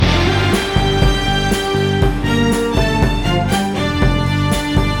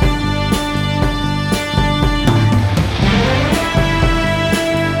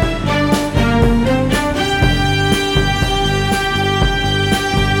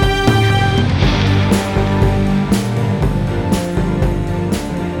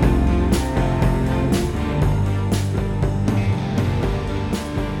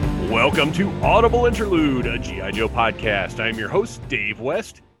Welcome to Audible Interlude, a G.I. Joe podcast. I am your host, Dave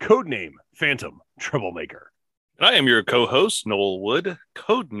West, codename Phantom Troublemaker. I am your co-host, Noel Wood,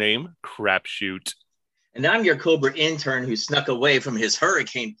 codename Crapshoot. And I'm your Cobra intern who snuck away from his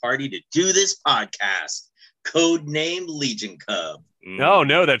hurricane party to do this podcast, codename Legion Cub. Oh,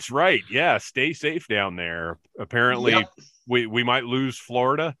 no, that's right. Yeah, stay safe down there. Apparently, Yep. we might lose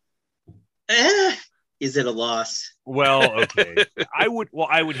Florida. Is it a loss? Well, okay. I would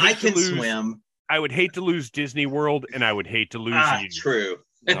hate I to can lose. swim. I would hate to lose Disney World, and I would hate to lose you. True.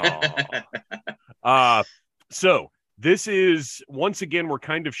 So this is, once again, we're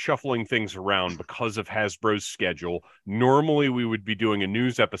kind of shuffling things around because of Hasbro's schedule. Normally, we would be doing a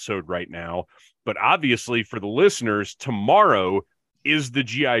news episode right now, but obviously for the listeners, tomorrow is the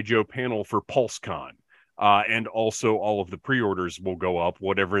G.I. Joe panel for PulseCon. And also all of the pre-orders will go up,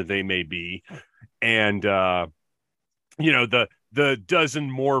 whatever they may be. And, the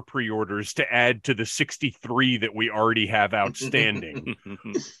dozen more pre-orders to add to the 63 that we already have outstanding.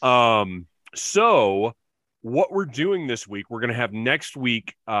 So what we're doing this week, we're going to have next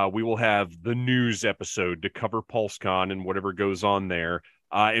week, we will have the news episode to cover PulseCon and whatever goes on there.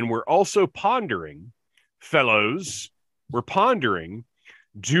 And we're also pondering, fellows,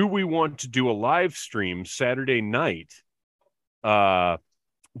 do we want to do a live stream Saturday night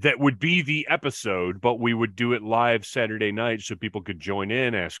that would be the episode, but we would do it live Saturday night so people could join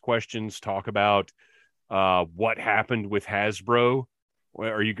in, ask questions, talk about what happened with Hasbro?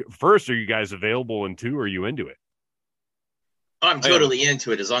 Are you guys available? And two, are you into it? I'm totally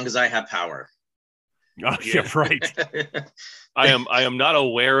into it as long as I have power. Oh, yeah, right. I am not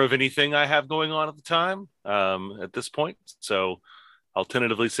aware of anything I have going on at the time at this point, so I'll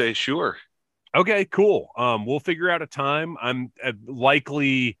tentatively say sure. Okay, cool. We'll figure out a time. I'm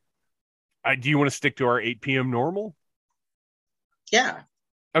likely. Do you want to stick to our 8 p.m. normal? Yeah.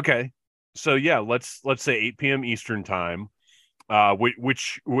 Okay. So yeah, let's say 8 p.m. Eastern time,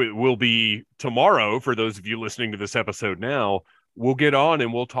 which will be tomorrow. For those of you listening to this episode now, we'll get on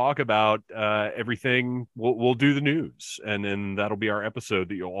and we'll talk about everything. We'll do the news, and then that'll be our episode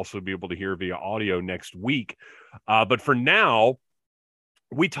that you'll also be able to hear via audio next week. But for now,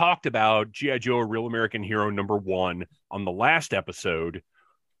 we talked about G.I. Joe, A Real American Hero #1 on the last episode,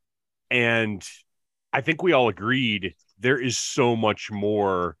 and I think we all agreed there is so much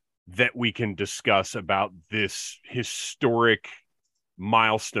more that we can discuss about this historic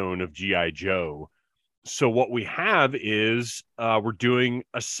milestone of G.I. Joe. So what we have is we're doing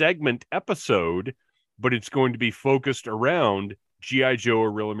a segment episode, but it's going to be focused around G.I. Joe, A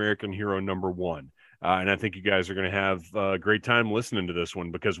Real American Hero #1. And I think you guys are going to have a great time listening to this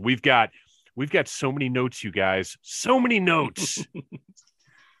one because we've got so many notes, you guys. So many notes.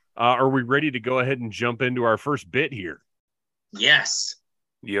 Are we ready to go ahead and jump into our first bit here? Yes.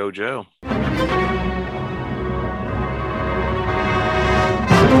 Yo, Joe.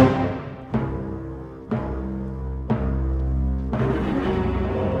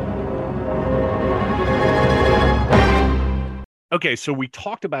 Okay, so we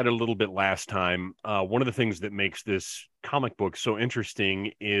talked about it a little bit last time. One of the things that makes this comic book so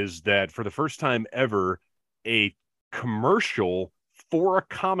interesting is that for the first time ever, a commercial for a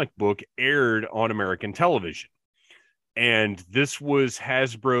comic book aired on American television. And this was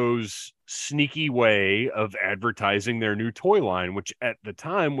Hasbro's sneaky way of advertising their new toy line, which at the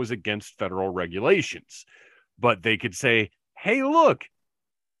time was against federal regulations. But they could say, hey, look,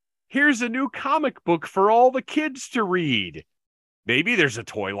 here's a new comic book for all the kids to read. Maybe there's a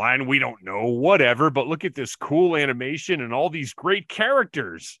toy line, we don't know, whatever, but look at this cool animation and all these great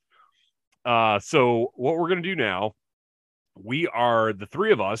characters. So what we're going to do now, the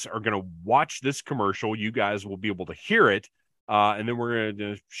three of us are going to watch this commercial. You guys will be able to hear it. And then we're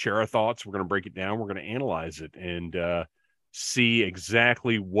going to share our thoughts. We're going to break it down. We're going to analyze it and see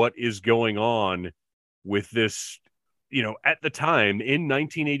exactly what is going on with this, at the time in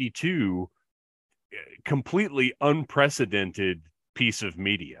 1982, completely unprecedented piece of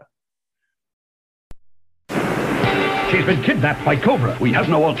media. She's been kidnapped by Cobra. We have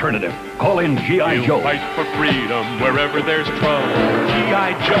no alternative. Call in G.I. Joe. Fight for freedom wherever there's trouble.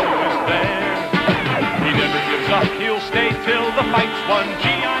 G.I. Joe is there. He never gives up. He'll stay till the fight's won.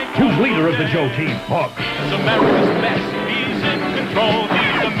 G.I. Joe. Who's leader of the Joe team? Buck. It's America's best. He's in control.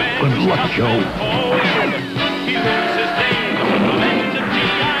 He's a man. Good luck, Joe. He lives his days on the legend of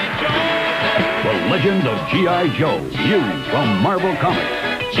G.I. Joe. The Legend of G.I. Joe. New from Marvel Comics.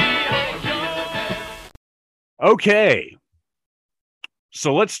 Okay,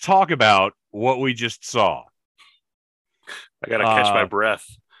 so let's talk about what we just saw. I gotta catch my breath.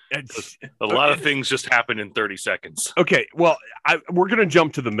 A lot of things just happen in 30 seconds. Okay, well, we're going to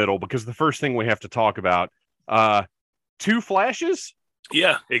jump to the middle because the first thing we have to talk about, 2 flashes?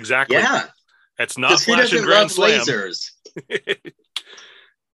 Yeah, exactly. Yeah. That's not Who Flash and doesn't Grand love Slam. lasers?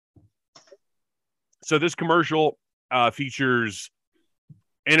 So this commercial features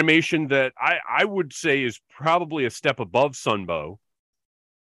animation that I would say is probably a step above Sunbow.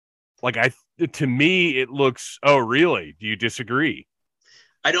 Like, to me, it looks... Oh, really? Do you disagree?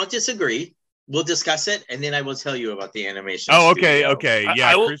 I don't disagree. We'll discuss it, and then I will tell you about the animation. Oh, okay, studio. okay.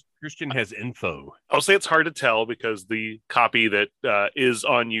 Yeah, Christian has info. I'll say it's hard to tell because the copy that is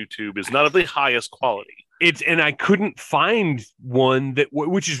on YouTube is not of the highest quality. And I couldn't find one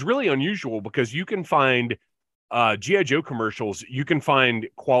which is really unusual because you can find G.I. Joe commercials. You can find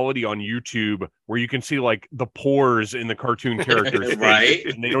quality on YouTube where you can see like the pores in the cartoon characters, right?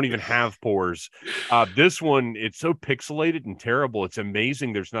 And they don't even have pores. This one, it's so pixelated and terrible. It's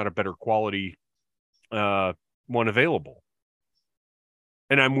amazing. There's not a better quality one available.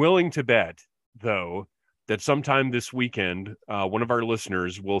 And I'm willing to bet, though, that sometime this weekend, one of our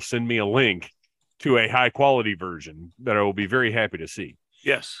listeners will send me a link to a high quality version that I will be very happy to see.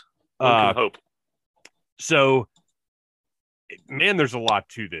 Yes. One can hope. So, man, there's a lot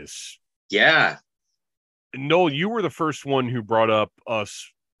to this. Yeah. Noel, you were the first one who brought up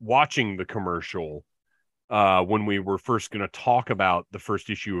us watching the commercial when we were first going to talk about the first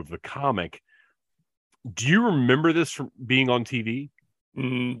issue of the comic. Do you remember this from being on TV?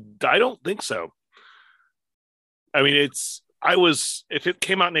 I don't think so. I mean, if it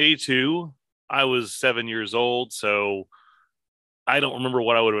came out in 82, I was 7 years old, so I don't remember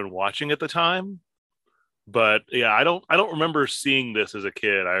what I would have been watching at the time. But yeah, I don't remember seeing this as a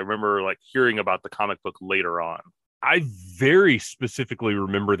kid. I remember like hearing about the comic book later on. I very specifically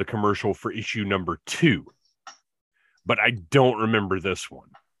remember the commercial for issue number 2, but I don't remember this one.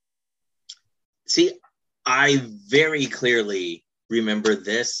 See, I very clearly remember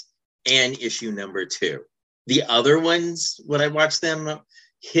this and issue number 2. The other ones, when I watched them,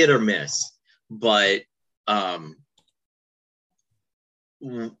 hit or miss. But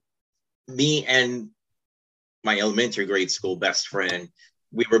me and my elementary grade school best friend,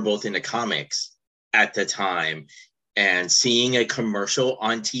 we were both into comics at the time. And seeing a commercial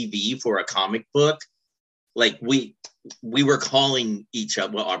on TV for a comic book, like we were calling each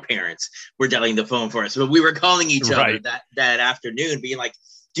other, well, our parents were dialing the phone for us, but we were calling each other that afternoon, being like,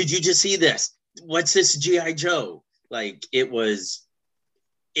 did you just see this? What's this G.I. Joe? Like, it was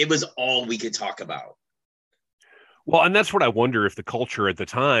all we could talk about. Well, and that's what I wonder if the culture at the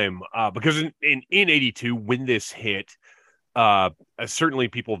time, because in 82, when this hit, certainly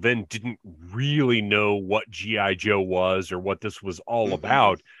people then didn't really know what G.I. Joe was or what this was all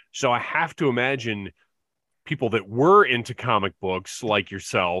about. So I have to imagine people that were into comic books like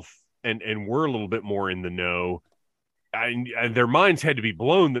yourself and were a little bit more in the know, and their minds had to be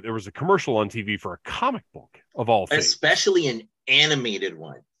blown that there was a commercial on TV for a comic book of all things. Especially an animated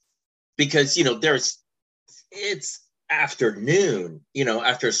one. Because, it's afternoon,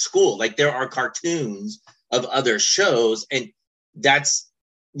 after school. Like, there are cartoons of other shows, and that's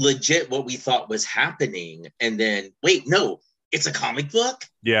legit what we thought was happening. And then, wait, no, it's a comic book?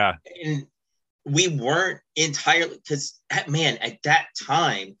 Yeah. And we weren't entirely, because, man, at that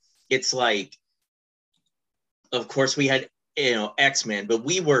time, it's like, of course, we had, X-Men, but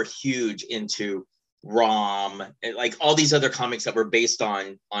we were huge into ROM, and like all these other comics that were based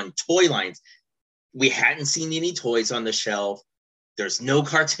on toy lines. We hadn't seen any toys on the shelf. There's no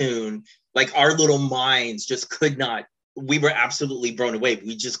cartoon. Like, our little minds just could not, we were absolutely blown away.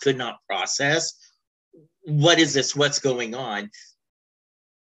 We just could not process, what is this? What's going on?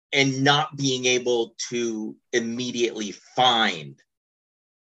 And not being able to immediately find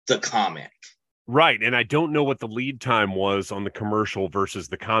the comic. Right. And I don't know what the lead time was on the commercial versus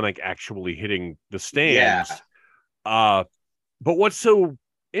the comic actually hitting the stands. Yeah. But what's so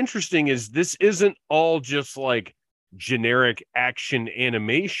interesting is this isn't all just like generic action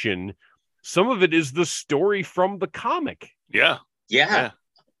animation. Some of it is the story from the comic. Yeah. Yeah.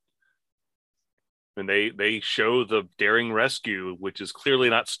 And they show the daring rescue, which is clearly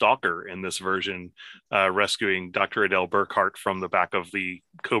not Stalker in this version, rescuing Dr. Adele Burkhart from the back of the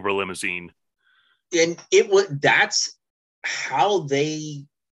Cobra limousine. And that's how they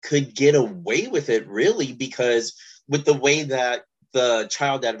could get away with it, really, because with the way that the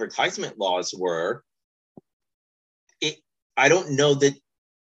child advertisement laws were, I don't know that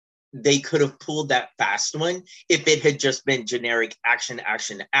they could have pulled that fast one if it had just been generic action.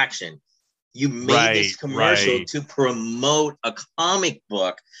 You made this commercial to promote a comic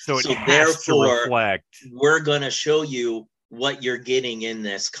book, so therefore reflect. We're going to show you what you're getting in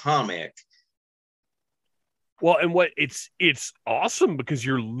this comic. Well, and what it's awesome because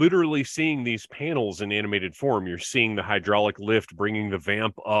you're literally seeing these panels in animated form. You're seeing the hydraulic lift bringing the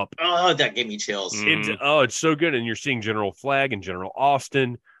vamp up. Oh, that gave me chills. It's so good. And you're seeing General Flagg and General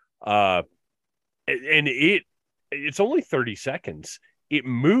Austin. And it's only 30 seconds. It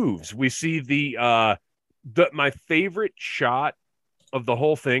moves. We see my favorite shot of the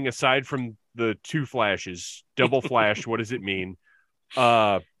whole thing, aside from the two flashes, double flash. What does it mean?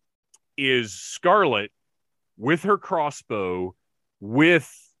 Is Scarlet with her crossbow with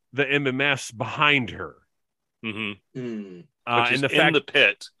the MMS behind her. Mm-hmm. And is in the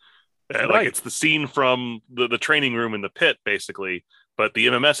pit. Right. Like it's the scene from the training room in the pit, basically, but the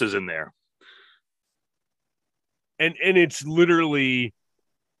MMS is in there. And it's literally,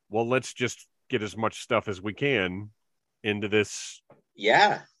 well, let's just get as much stuff as we can into this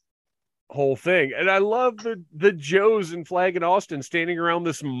whole thing. And I love the Joes and Flagg and Austin standing around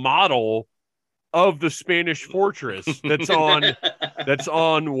this model of the Spanish fortress that's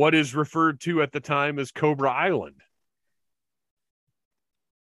on what is referred to at the time as Cobra Island.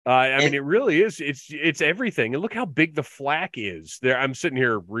 I mean, it really is. It's everything. And look how big the flak is there. I'm sitting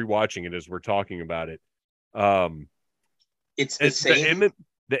here rewatching it as we're talking about it. It's the same.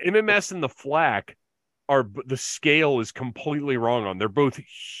 The MMS and the flak the scale is completely wrong on. They're both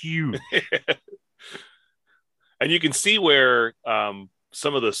huge. And you can see where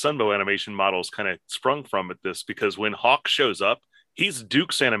some of the Sunbow animation models kind of sprung from at this, because when Hawk shows up, he's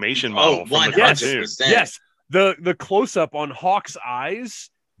Duke's animation model from the cartoon. Yes. The close up on Hawk's eyes,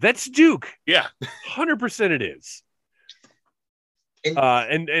 that's Duke. Yeah. 100% it is.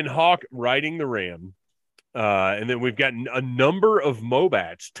 And Hawk riding the ram. And then we've got a number of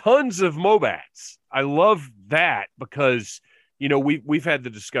Mobats, tons of Mobats. I love that because, we've had the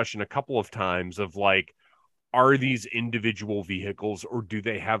discussion a couple of times of like, are these individual vehicles or do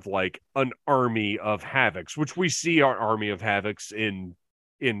they have like an army of Havocs, which we see our army of Havocs in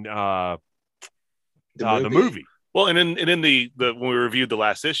the movie. Well, and in the when we reviewed the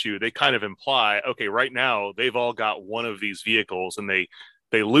last issue, they kind of imply, okay, right now they've all got one of these vehicles and they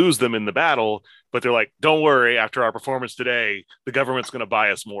lose them in the battle, but they're like, don't worry, after our performance today, the government's going to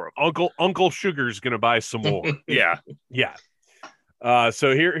buy us more of them. Uncle Sugar's going to buy some more. Yeah. Yeah.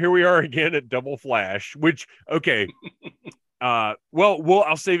 So here we are again at Double Flash, which, okay. I'll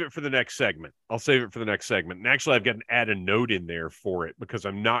save it for the next segment. And actually I've got to add a note in there for it because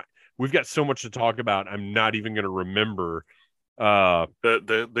we've got so much to talk about. I'm not even going to remember. The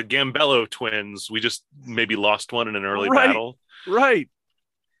Gambello twins, we just maybe lost one in an early battle. Right.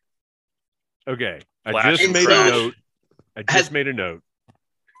 Okay. Flash I just made a note.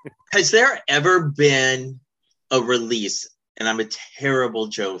 Has there ever been a release, and I'm a terrible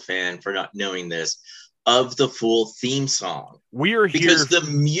Joe fan for not knowing this, of the full theme song? We are here because the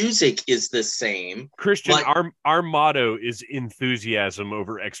music is the same. Christian, our motto is enthusiasm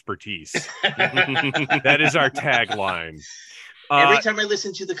over expertise. That is our tagline. Every time I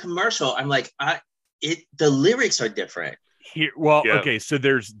listen to the commercial, I'm like, the lyrics are different. Okay, so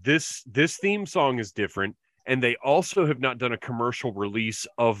there's this theme song is different, and they also have not done a commercial release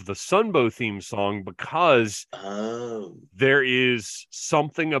of the Sunbow theme song because there is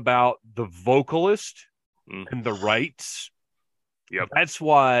something about the vocalist and the rights. Yep. That's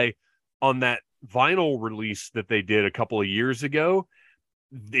why on that vinyl release that they did a couple of years ago,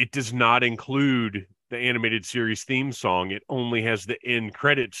 it does not include the animated series theme song. It only has the end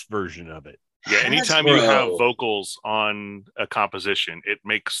credits version of it. Yeah, anytime you have vocals on a composition, it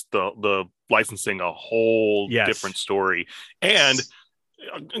makes the licensing a whole different story. And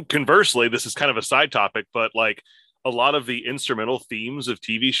conversely, this is kind of a side topic, but like a lot of the instrumental themes of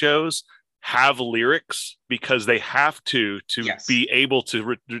TV shows have lyrics because they have to be able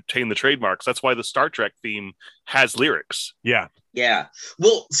to retain the trademarks. That's why the Star Trek theme has lyrics. Yeah. Yeah.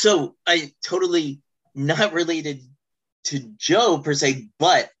 Well, so I totally not related to Joe per se,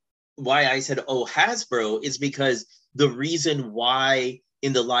 but why I said, Hasbro is because the reason why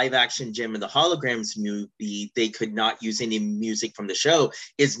in the live action Gem and the Holograms movie, they could not use any music from the show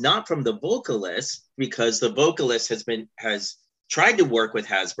is not from the vocalist, because the vocalist has tried to work with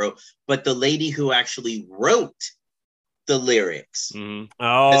Hasbro, but the lady who actually wrote the lyrics has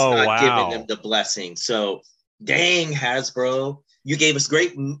not given them the blessing. So dang, Hasbro, you gave us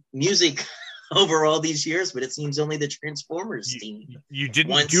great music over all these years, but it seems only the Transformers team. You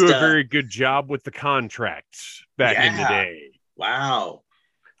didn't do a very good job with the contracts back in the day. Wow.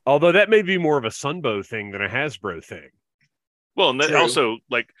 Although that may be more of a Sunbow thing than a Hasbro thing. Well, and that also,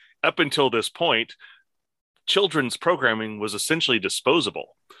 like, up until this point, children's programming was essentially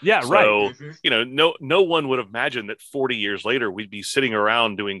disposable. Yeah, So, right. no one would have imagined that 40 years later we'd be sitting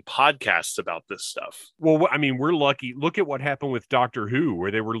around doing podcasts about this stuff. Well, I mean, we're lucky. Look at what happened with Doctor Who,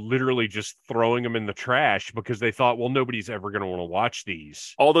 where they were literally just throwing them in the trash because they thought, well, nobody's ever going to want to watch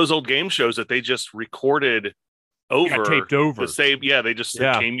these. All those old game shows that they just recorded over, taped over. the same. Yeah, they just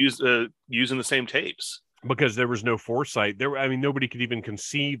came using the same tapes because there was no foresight. Nobody could even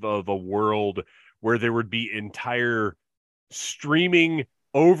conceive of a world where there would be entire streaming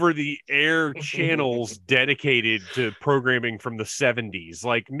over the air channels dedicated to programming from the 70s.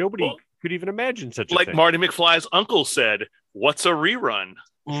 Like nobody could even imagine such a thing. Like Marty McFly's uncle said, "What's a rerun?"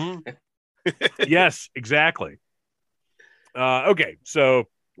 Mm-hmm. Yes, exactly. Okay, so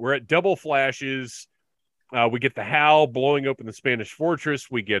we're at Double Flashes. We get the Hal blowing open the Spanish Fortress.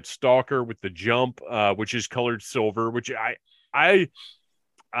 We get Stalker with the jump, which is colored silver, which I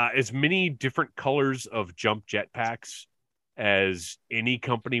as many different colors of jump jetpacks as any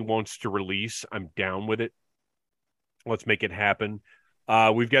company wants to release, I'm down with it. Let's make it happen.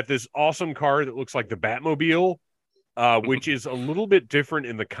 We've got this awesome car that looks like the Batmobile, which is a little bit different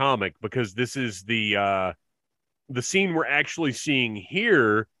in the comic because this is the scene we're actually seeing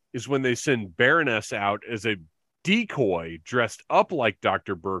here is when they send Baroness out as a decoy dressed up like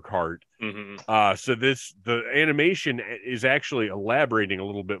Dr. Burkhart. Mm-hmm. So the animation is actually elaborating a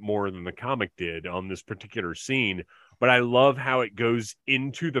little bit more than the comic did on this particular scene. But I love how it goes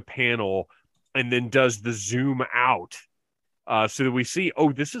into the panel and then does the zoom out. So that we see,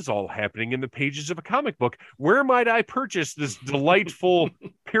 this is all happening in the pages of a comic book. Where might I purchase this delightful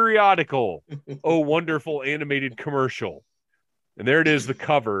periodical? Oh, wonderful animated commercial. And there it is, the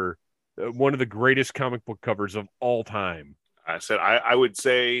cover, one of the greatest comic book covers of all time. I would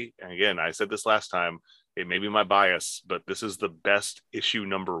say, and again, I said this last time, it may be my bias, but this is the best issue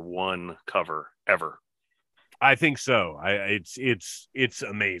 #1 cover ever. I think so. It's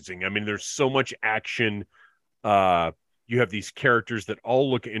amazing. I mean, there's so much action. You have these characters that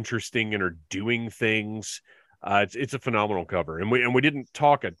all look interesting and are doing things. It's a phenomenal cover, and we didn't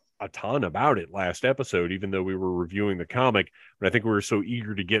talk a ton about it last episode, even though we were reviewing the comic. But I think we were so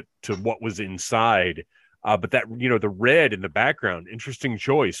eager to get to what was inside. But that, the red in the background, interesting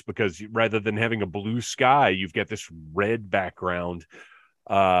choice, because rather than having a blue sky, you've got this red background.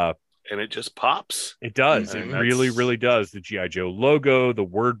 And it just pops. It does. It really, really does. The G.I. Joe logo, the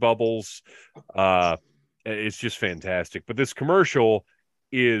word bubbles. It's just fantastic. But this commercial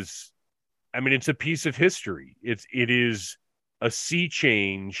is, it's a piece of history. It is a sea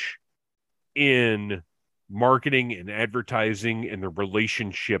change in marketing and advertising and the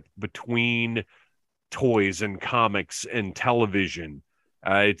relationship between toys and comics and television.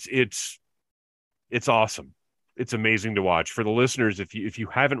 It's awesome. It's amazing to watch. For the listeners, if you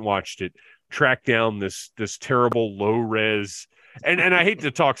haven't watched it, track down this terrible low res. And I hate to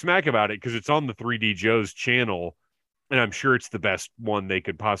talk smack about it because it's on the 3D Joe's channel, and I'm sure it's the best one they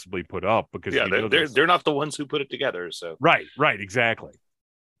could possibly put up because they're not the ones who put it together. So right, exactly.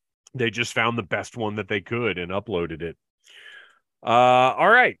 They just found the best one that they could and uploaded it. All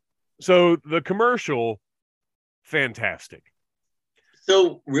right. So the commercial, fantastic.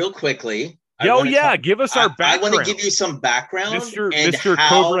 So real quickly, give us our background. I want to give you some background, Mr.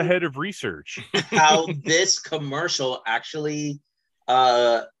 Cobra Head of Research. How this commercial actually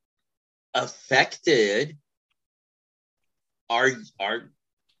affected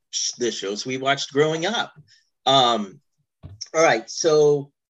the shows we watched growing up. All right,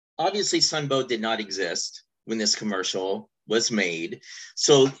 so obviously Sunbow did not exist when this commercial was made.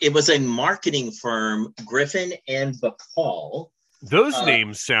 So it was a marketing firm, Griffin and Bacall. Those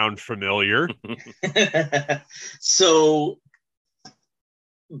names sound familiar. So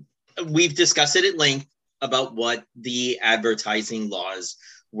we've discussed it at length about what the advertising laws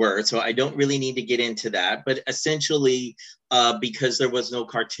were. So I don't really need to get into that. But essentially, because there was no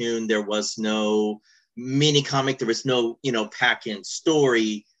cartoon, there was no mini comic, there was no, pack-in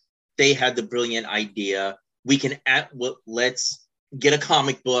story, they had the brilliant idea. Let's get a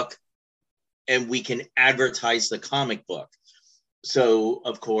comic book and we can advertise the comic book. So,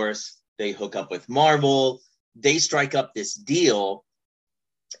 of course, they hook up with Marvel. They strike up this deal.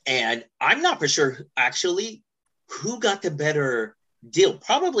 And I'm not for sure, actually, who got the better deal.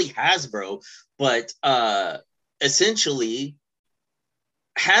 Probably Hasbro. But essentially,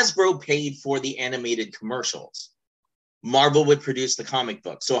 Hasbro paid for the animated commercials. Marvel would produce the comic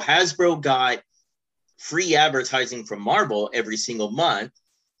book. So Hasbro got free advertising from Marvel every single month.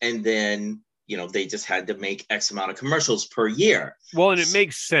 And then they just had to make X amount of commercials per year. Well, and it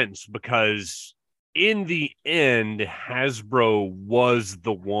makes sense because in the end, Hasbro was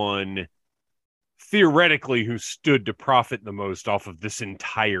the one theoretically who stood to profit the most off of this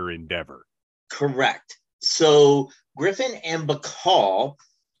entire endeavor. Correct. So Griffin and Bacall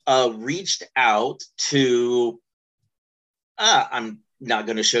reached out to, I'm not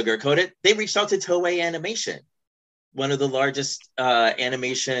going to sugarcoat it, they reached out to Toei Animation, one of the largest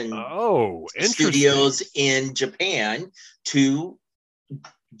animation studios in Japan, to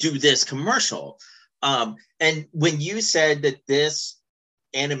do this commercial. And when you said that this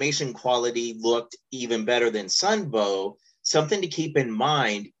animation quality looked even better than Sunbow, something to keep in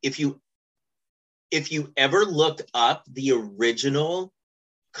mind, if you ever looked up the original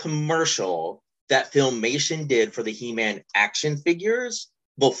commercial that Filmation did for the He-Man action figures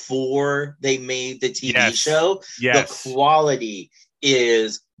before they made the TV show, the quality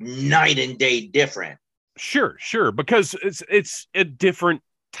is night and day different. Sure, because it's a different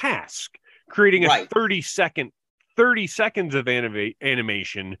task. Creating a 30 seconds of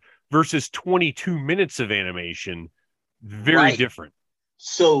animation versus 22 minutes of animation, very different.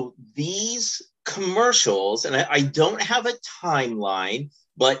 So these commercials, and I don't have a timeline,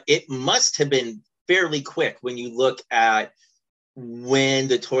 but it must have been fairly quick when you look at when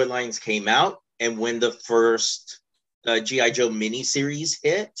the toy lines came out and when the first G.I. Joe miniseries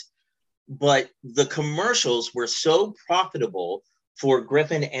hit. But the commercials were so profitable for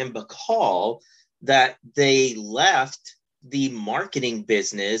Griffin and Bacall that they left the marketing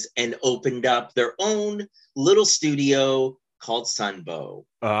business and opened up their own little studio called Sunbow.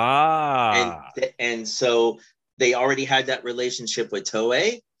 And so they already had that relationship with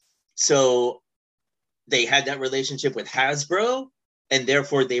Toei. So they had that relationship with Hasbro, and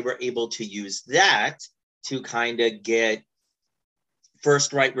therefore they were able to use that to kind of get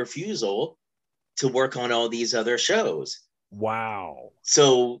first right refusal to work on all these other shows. Wow.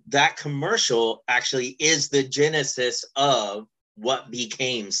 So that commercial actually is the genesis of what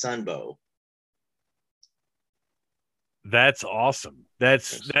became Sunbow. That's awesome. That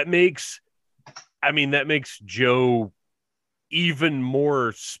makes Joe even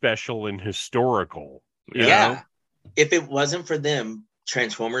more special and historical. You know? If it wasn't for them,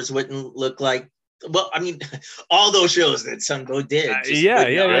 Transformers wouldn't look like, well, I mean, all those shows that Sunbow did.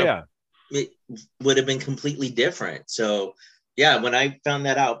 It would have been completely different. So, yeah, when I found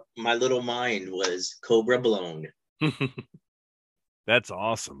that out, my little mind was Cobra blown. That's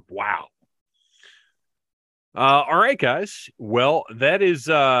awesome. Wow. All right, guys. Well, that's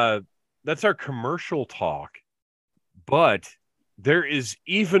our commercial talk, but there is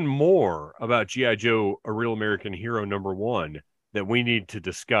even more about G.I. Joe, A Real American Hero #1 that we need to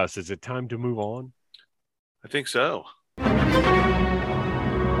discuss. Is it time to move on? I think so.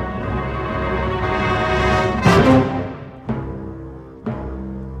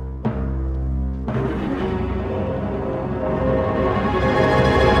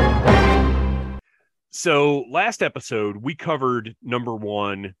 So last episode, we covered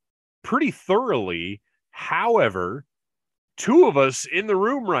 #1 pretty thoroughly. However, two of us in the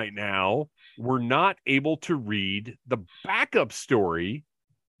room right now were not able to read the backup story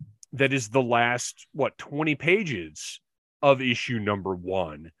that is the last, 20 pages of issue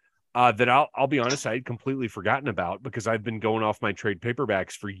 #1 that I'll be honest, I had completely forgotten about because I've been going off my trade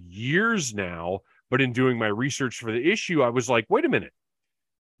paperbacks for years now. But in doing my research for the issue, I was like, wait a minute,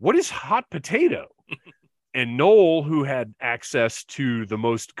 what is Hot Potato? And Noel, who had access to the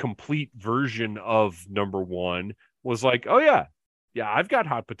most complete version of #1, was like, oh, yeah, I've got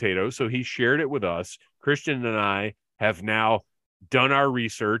Hot Potato. So he shared it with us. Christian and I have now done our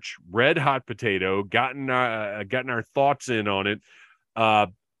research, read Hot Potato, gotten our thoughts in on it.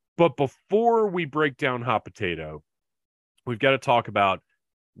 But before we break down Hot Potato, we've got to talk about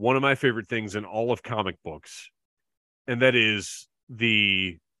one of my favorite things in all of comic books, and that is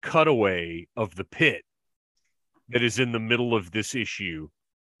the cutaway of the pit that is in the middle of this issue.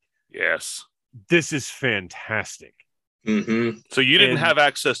 Yes. This is fantastic. Mm-hmm. So you didn't have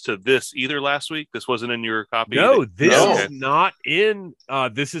access to this either last week? This wasn't in your copy? No, this is not in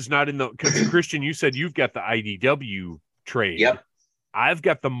the, because Christian, you said you've got the IDW trade. Yep. I've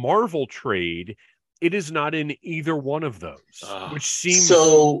got the Marvel trade. It is not in either one of those, which seems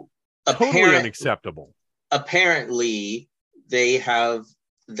so totally unacceptable. Apparently, they have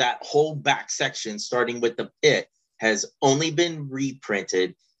that whole back section, starting with the pit, has only been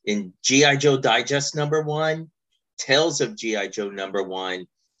reprinted in G.I. Joe Digest #1, Tales of G.I. Joe #1,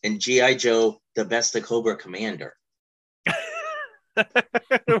 and G.I. Joe The Best of Cobra Commander.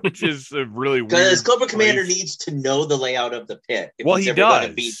 Which is a really weird. Because Cobra Commander needs to know the layout of the pit if he's ever going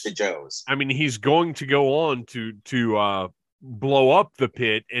to beat the Joes. I mean, he's going to go on to blow up the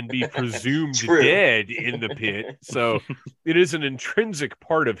pit and be presumed dead in the pit. So it is an intrinsic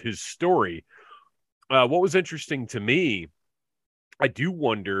part of his story. what was interesting to me, I do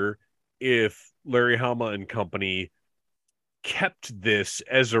wonder if Larry Hama and company kept this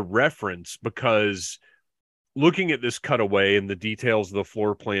as a reference, because looking at this cutaway and the details of the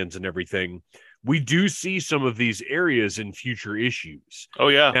floor plans and everything, we do see some of these areas in future issues. Oh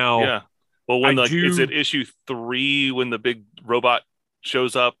yeah. Now, yeah. Well, when is it issue 3 when the big robot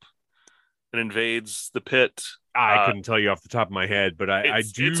shows up and invades the pit? I couldn't tell you off the top of my head, but I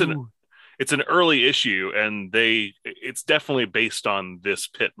do. It's an early issue, and it's definitely based on this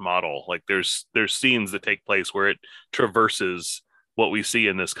pit model. Like there's scenes that take place where it traverses what we see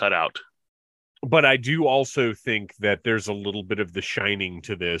in this cutout. But I do also think that there's a little bit of The Shining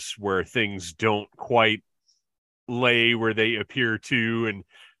to this, where things don't quite lay where they appear to, and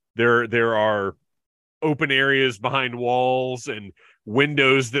there are open areas behind walls and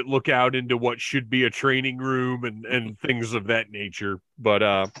windows that look out into what should be a training room and things of that nature.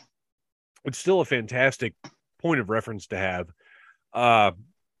 But it's still a fantastic point of reference to have.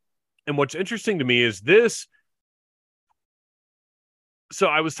 And what's interesting to me is this. So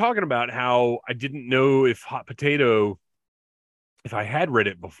I was talking about how I didn't know if Hot Potato, if I had read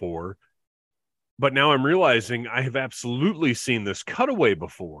it before, but now I'm realizing I have absolutely seen this cutaway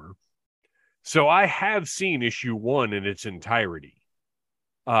before. So I have seen issue 1 in its entirety.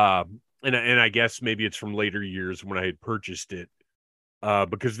 And I guess maybe it's from later years when I had purchased it,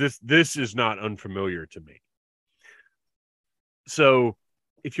 because this is not unfamiliar to me. So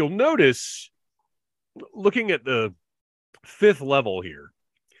if you'll notice, looking at the 5th level here,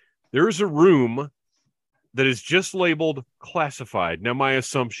 there's a room that is just labeled classified. Now, my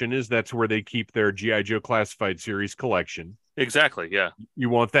assumption is that's where they keep their G.I. Joe Classified series collection. Exactly, yeah. You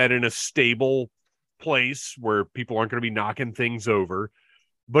want that in a stable place where people aren't going to be knocking things over.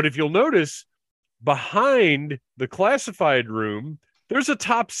 But if you'll notice, behind the classified room, there's a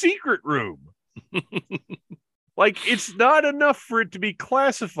top secret room. Like, it's not enough for it to be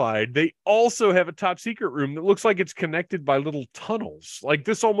classified. They also have a top secret room that looks like it's connected by little tunnels. Like,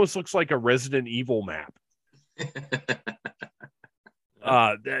 this almost looks like a Resident Evil map.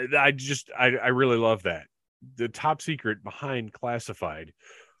 I really love that. The top secret behind classified.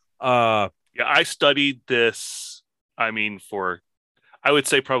 Yeah, I studied this, for, I would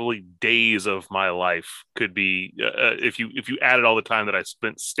say probably days of my life could be, if you added all the time that I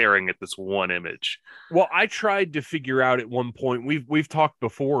spent staring at this one image. Well, I tried to figure out at one point, we've talked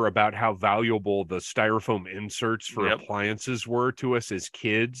before about how valuable the styrofoam inserts for appliances were to us as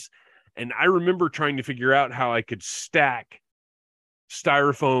kids. And I remember trying to figure out how I could stack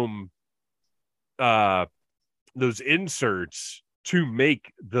styrofoam, those inserts to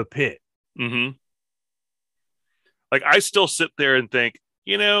make the pit. Mm-hmm. Like, I still sit there and think,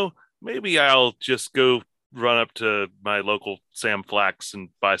 maybe I'll just go run up to my local Sam Flax and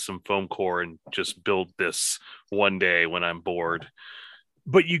buy some foam core and just build this one day when I'm bored.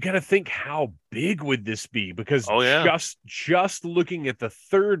 But you got to think, how big would this be? Because just looking at the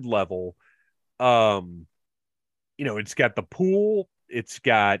 3rd level, it's got the pool. It's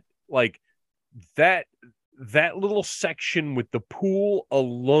got like that little section with the pool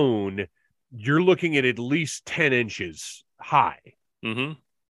alone. You're looking at least 10 inches high. Mm-hmm.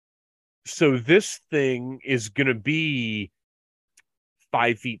 So this thing is going to be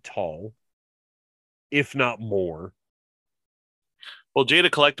 5 feet tall, if not more. Well, Jada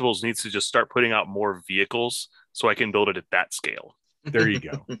Collectibles needs to just start putting out more vehicles so I can build it at that scale. There you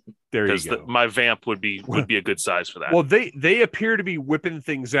go. There you go. My Vamp would be a good size for that. Well, they appear to be whipping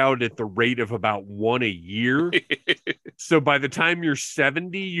things out at the rate of about 1 a year. So by the time you're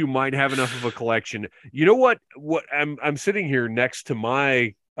 70, you might have enough of a collection. You know what? What I'm sitting here next to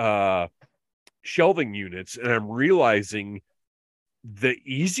my shelving units, and I'm realizing the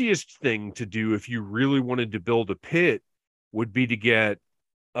easiest thing to do if you really wanted to build a pit would be to get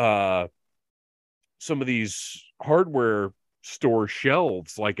some of these hardware store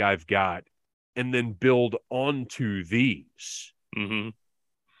shelves like I've got, and then build onto these. Mm-hmm.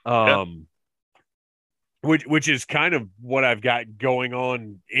 Which is kind of what I've got going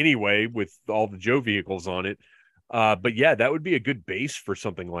on anyway with all the Joe vehicles on it. But yeah, that would be a good base for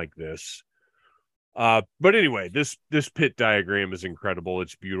something like this. But anyway, this pit diagram is incredible.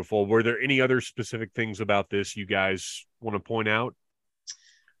 It's beautiful. Were there any other specific things about this you guys want to point out?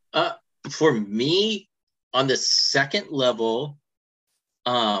 For me, on the 2nd level,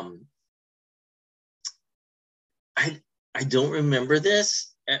 I don't remember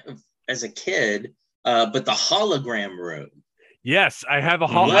this as a kid, but the hologram room. Yes, I have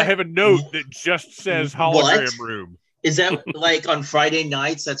a note that just says hologram room. Is that like on Friday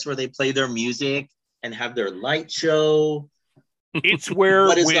nights? That's where they play their music and have their light show. It's where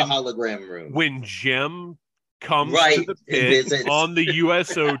What is the hologram room? when Jem comes to Right, the and pit visits. on the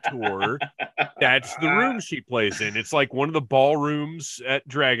USO tour, that's the room she plays in. It's like one of the ballrooms at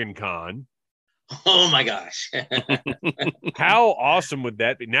Dragon Con. Oh my gosh. How awesome would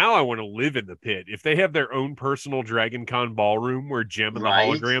that be? Now I want to live in the pit. If they have their own personal Dragon Con ballroom where Jem and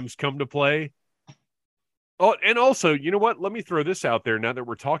Right. the holograms come to play. Oh, and also, you know what? Let me throw this out there now that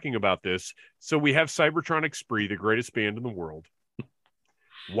we're talking about this. So we have Cybertronic Spree, the greatest band in the world.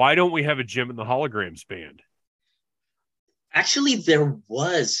 Why don't we have a Jem and the Holograms band? Actually, there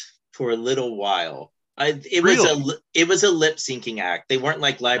was for a little while. It Really? was a lip syncing act. They weren't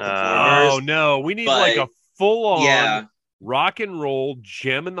like live Oh performers. no, we need but- like a full-on Yeah, rock and roll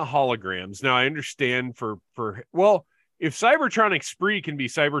Jem and the Holograms. Now I understand well, if Cybertronic Spree can be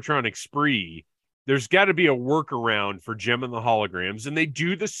Cybertronic Spree, there's got to be a workaround for Jem and the Holograms, and they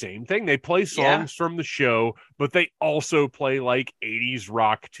do the same thing. They play songs from the show, but they also play like 80s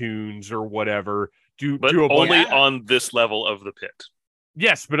rock tunes or whatever. But only on this level of the pit.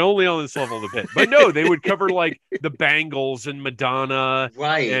 Yes, but only on this level of the pit. But no, they would cover like the Bangles and Madonna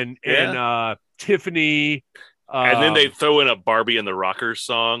right. and Tiffany. And then they'd throw in a Barbie and the Rockers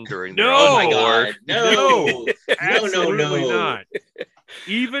song during their No! Oh my own tour. god. No. Absolutely no. not.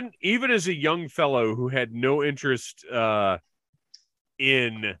 Even as a young fellow who had no interest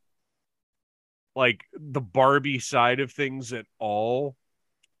in like the Barbie side of things at all,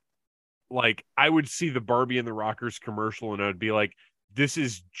 like I would see the Barbie and the Rockers commercial and I'd be like, this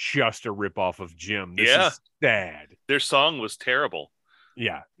is just a ripoff of Jem. This is sad. Their song was terrible.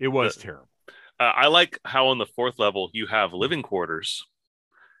 Yeah, it was terrible. I like how on the fourth level you have living quarters,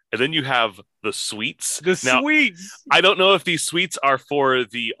 and then you have the suites. Suites. I don't know if these suites are for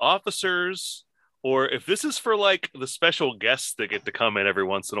the officers or if this is for like the special guests that get to come in every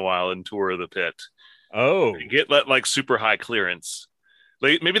once in a while and tour the pit. Oh, They get like super high clearance.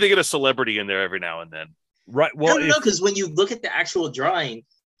 Maybe they get a celebrity in there every now and then. right. Well, no, because when you look at the actual drawing,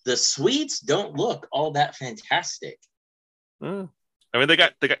 the suites don't look all that fantastic. I mean, they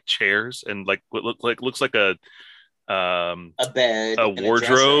got chairs and like what looks like a bed, a and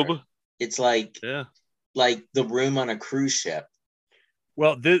wardrobe. dresser. It's like the room on a cruise ship.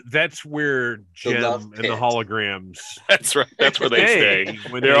 Well, that's where Jem love and the pit. Holograms. That's right. That's where they stay.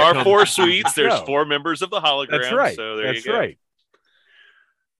 when There they are come 4 to the suites. There's show. 4 members of the hologram. That's right. So there That's you go. right.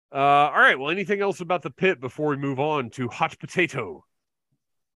 All right. Well, anything else about the pit before we move on to Hot Potato?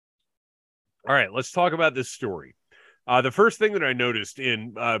 All right. Let's talk about this story. The first thing that I noticed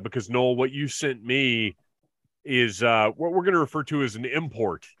because Noel, what you sent me is what we're going to refer to as an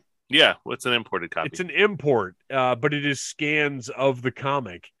import. Yeah, what's an imported copy? It's an import, but it is scans of the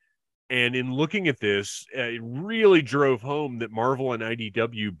comic. And in looking at this, it really drove home that Marvel and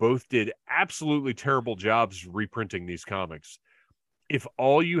IDW both did absolutely terrible jobs reprinting these comics. If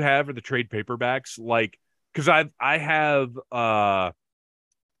all you have are the trade paperbacks, like, because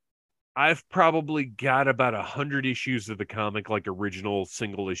I've probably got about 100 issues of the comic, like original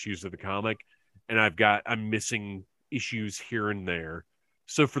single issues of the comic, and I'm missing issues here and there.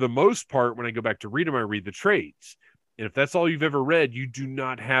 So for the most part, when I go back to read them, I read the trades. And if that's all you've ever read, you do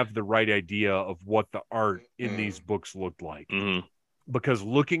not have the right idea of what the art in these books looked like. Mm-hmm. Because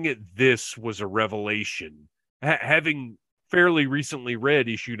looking at this was a revelation. Having fairly recently read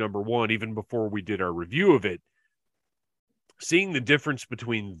issue number 1, even before we did our review of it, seeing the difference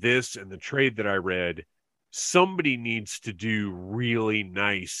between this and the trade that I read, somebody needs to do really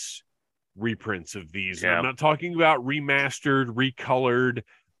nice reprints of these. Yeah. I'm not talking about remastered, recolored.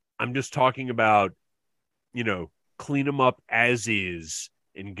 I'm just talking about, clean them up as is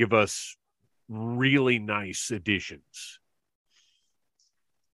and give us really nice editions.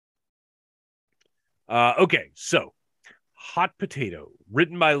 Okay, so Hot Potato,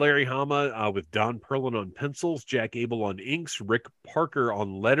 written by Larry Hama with Don Perlin on pencils, Jack Abel on inks, Rick Parker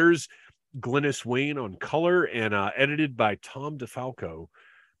on letters, Glynis Wayne on color, and edited by Tom DeFalco.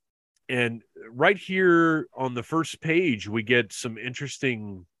 And right here on the first page, we get some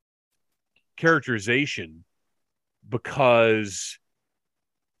interesting characterization because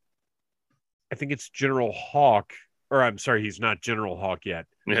I think it's General Hawk, or I'm sorry, he's not General Hawk yet.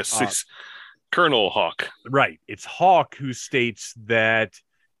 Yes, he's Colonel Hawk. Right. It's Hawk who states that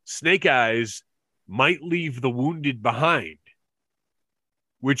Snake Eyes might leave the wounded behind,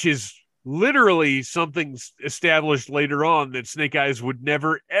 which is literally something established later on that Snake Eyes would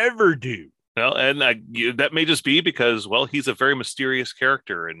never, ever do. Well, and that may just be because, well, he's a very mysterious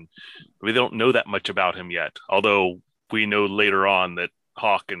character and we don't know that much about him yet. Although we know later on that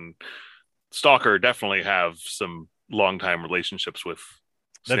Hawk and Stalker definitely have some longtime relationships with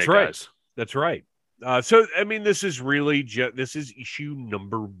Snake Eyes. That's right. So I mean, this is really this is issue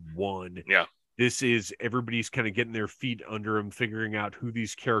number 1. Yeah. This is everybody's kind of getting their feet under them, figuring out who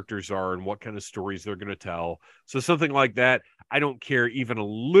these characters are and what kind of stories they're going to tell. So something like that, I don't care even a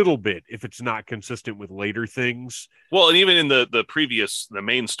little bit if it's not consistent with later things. Well, and even in the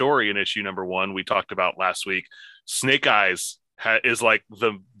main story in issue number 1 we talked about last week, Snake Eyes is like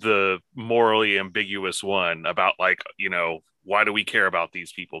the morally ambiguous one about, like, you know, why do we care about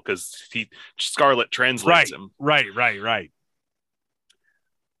these people? Because Scarlet translates him. Right.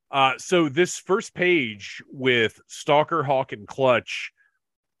 So this first page with Stalker, Hawk, and Clutch,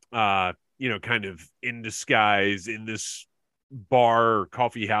 you know, kind of in disguise in this bar or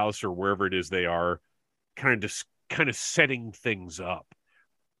coffee house or wherever it is they are, kind of setting things up.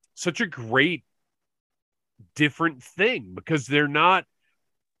 Such a great different thing, because they're not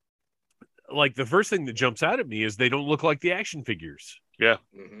like, the first thing that jumps out at me is they don't look like the action figures. Yeah.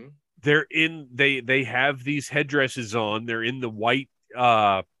 Mm-hmm. They have these headdresses on. They're in the white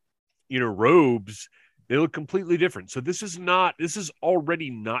robes. They look completely different. So this is already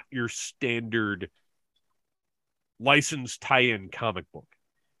not your standard licensed tie-in comic book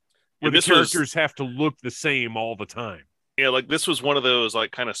where the characters have to look the same all the time. Yeah, like this was one of those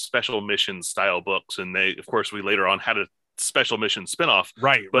like kind of special mission style books, and we later on had a special mission spinoff.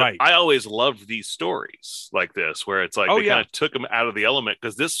 Right. I always loved these stories like this, where it's like kind of took them out of the element,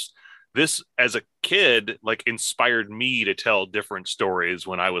 because this as a kid like inspired me to tell different stories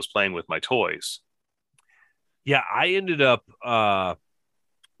when I was playing with my toys. Yeah, I ended up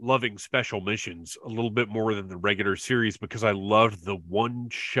loving special missions a little bit more than the regular series, because I loved the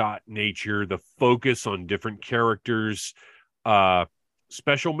one-shot nature, the focus on different characters.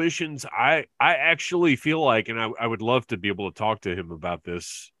 Special missions, I actually feel like, and I would love to be able to talk to him about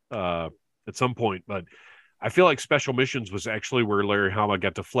this at some point, but I feel like Special Missions was actually where Larry Hama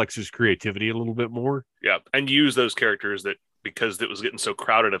got to flex his creativity a little bit more. Yeah, and use those characters that, because it was getting so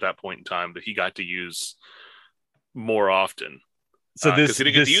crowded at that point in time, that he got to use more often. So because he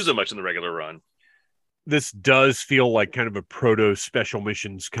didn't get to use them much in the regular run. This does feel like kind of a proto Special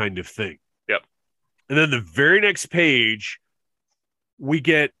Missions kind of thing. Yep. And then the very next page, we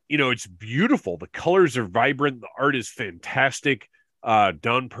get, it's beautiful. The colors are vibrant. The art is fantastic.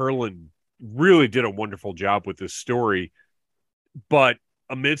 Don Perlin really did a wonderful job with this story. But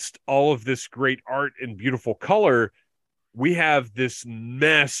amidst all of this great art and beautiful color, we have this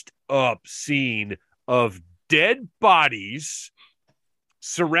messed up scene of dead bodies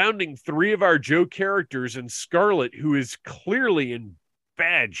surrounding 3 of our Joe characters and Scarlet, who is clearly in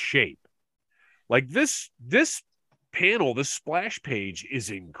bad shape. Like this panel, this splash page is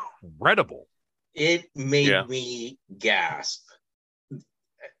incredible. It made me gasp.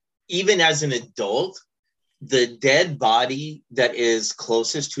 Even as an adult, the dead body that is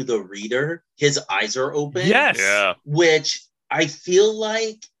closest to the reader, his eyes are open. Yes. Yeah. Which I feel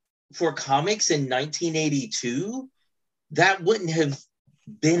like for comics in 1982, that wouldn't have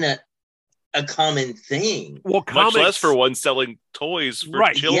been a common thing. Well, much less for one selling toys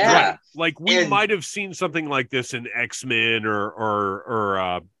for children. Yeah. Like we might have seen something like this in X-Men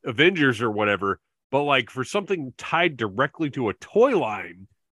or Avengers or whatever, but like for something tied directly to a toy line.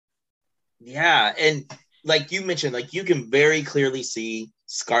 Yeah, and like you mentioned, like you can very clearly see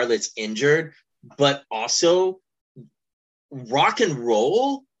Scarlet's injured, but also Rock and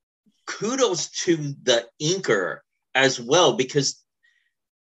Roll, kudos to the inker as well, because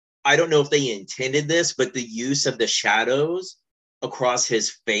I don't know if they intended this, but the use of the shadows across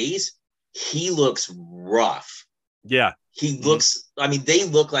his face, he looks rough. Yeah. He looks, I mean, they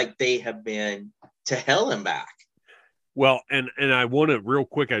look like they have been to hell and back. Well, and I want to, real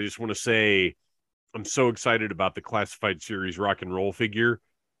quick, I just want to say I'm so excited about the Classified Series Rock and Roll figure,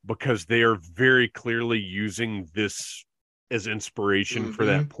 because they are very clearly using this as inspiration for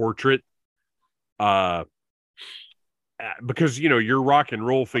that portrait. Because, your Rock and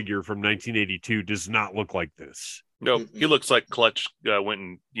Roll figure from 1982 does not look like this. No, he looks like Clutch went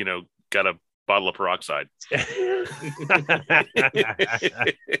and, got a bottle of peroxide.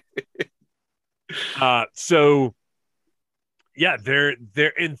 So yeah, they're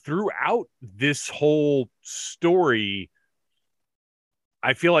and throughout this whole story,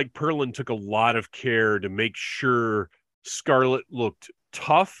 I feel like Perlin took a lot of care to make sure Scarlet looked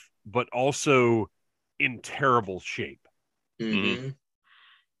tough, but also in terrible shape. Mm-hmm.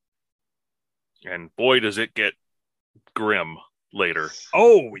 And boy, does it get grim later.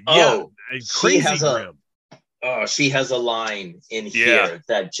 Oh, yeah. Crazy grim. She has a line in here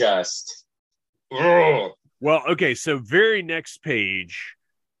that just... Oh. Well, okay, so very next page,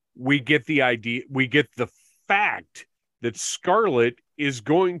 we get the fact that Scarlet is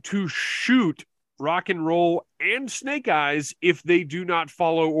going to shoot Rock and Roll and Snake Eyes if they do not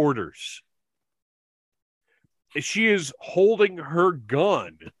follow orders. She is holding her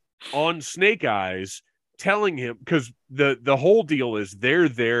gun on Snake Eyes, telling him, because the whole deal is they're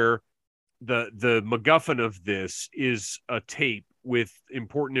there. The MacGuffin of this is a tape with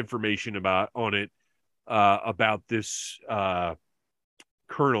important information about this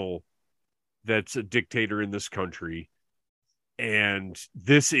colonel that's a dictator in this country. And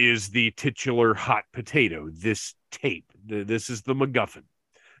this is the titular hot potato, this tape. This is the MacGuffin.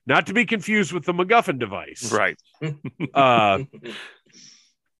 Not to be confused with the MacGuffin device. Right.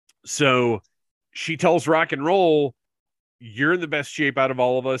 So she tells Rock and Roll, you're in the best shape out of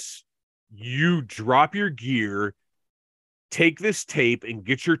all of us. You drop your gear, take this tape, and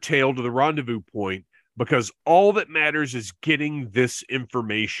get your tail to the rendezvous point, because all that matters is getting this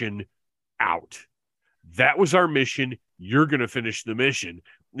information out. That was our mission. You're going to finish the mission.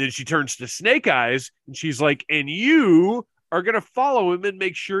 And then she turns to Snake Eyes, and she's like, and you are going to follow him and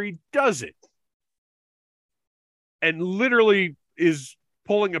make sure he does it. And literally is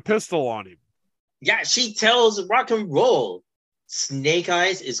pulling a pistol on him. Yeah, she tells Rock and Roll, Snake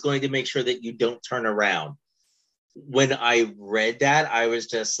Eyes is going to make sure that you don't turn around. When I read that, I was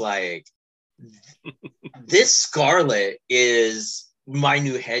just like, this Scarlet is my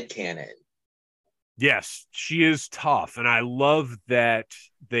new headcanon. Yes, she is tough. And I love that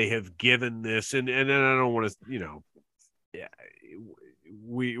they have given this. And I don't want to,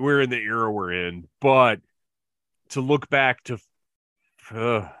 we're in the era we're in. But to look back to...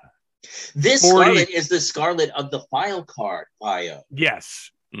 this 40, Scarlet is the Scarlet of the file card bio. Yes.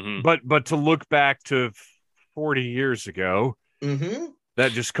 Mm-hmm. But to look back to 40 years ago,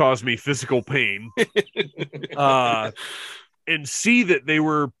 that just caused me physical pain. And see that they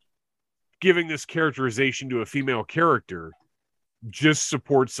were giving this characterization to a female character just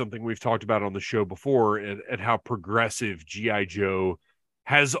supports something we've talked about on the show before, and how progressive G.I. Joe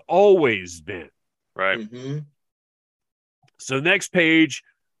has always been. Right. Mm-hmm. So next page,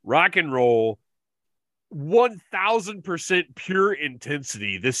 Rock and Roll, 1000% pure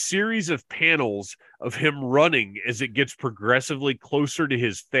intensity. This series of panels of him running as it gets progressively closer to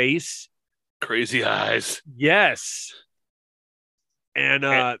his face. Crazy eyes. Yes. And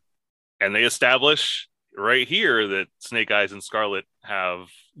they establish right here that Snake Eyes and Scarlet have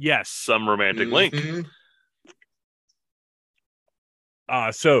some romantic link.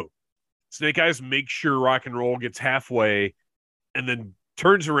 So Snake Eyes makes sure Rock and Roll gets halfway and then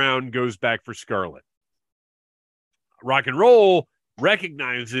turns around, goes back for Scarlet. Rock and Roll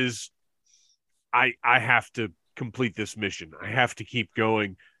recognizes, I have to complete this mission. I have to keep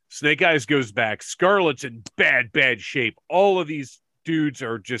going. Snake Eyes goes back. Scarlet's in bad shape. All of these dudes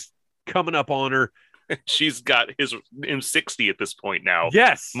are just coming up on her. She's got him 60 at this point now.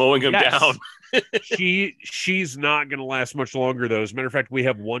 Yes. Mowing him down. She's not going to last much longer, though. As a matter of fact, we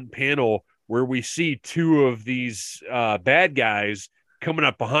have one panel where we see two of these bad guys coming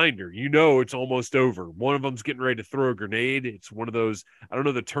up behind her. It's almost over. One of them's getting ready to throw a grenade. It's one of those, I don't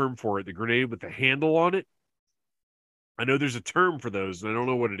know the term for it, the grenade with the handle on it. I know there's a term for those, and I don't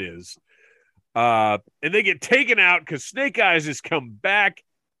know what it is. And they get taken out because Snake Eyes has come back.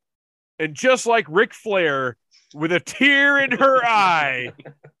 And just like Ric Flair, with a tear in her eye,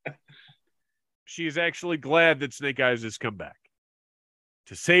 she is actually glad that Snake Eyes has come back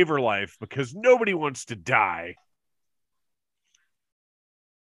to save her life, because nobody wants to die.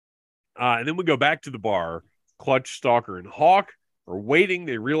 And then we go back to the bar. Clutch, Stalker, and Hawk are waiting.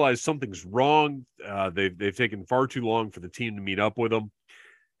 They realize something's wrong. They've taken far too long for the team to meet up with them.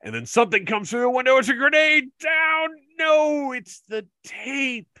 And then something comes through the window. It's a grenade down. No, it's the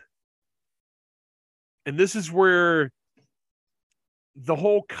tape. And this is where the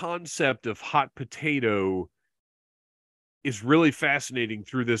whole concept of hot potato is really fascinating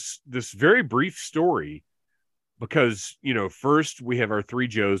through this very brief story. Because, first we have our three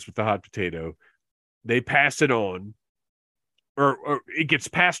Joes with the hot potato. They pass it on, or it gets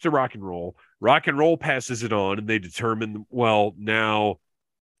passed to Rock and Roll. Rock and Roll passes it on, and they determine, well, now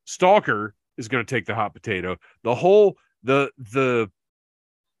Stalker is going to take the hot potato. The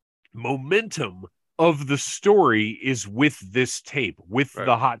momentum of the story is with this tape, with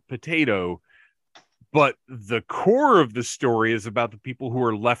the hot potato. But the core of the story is about the people who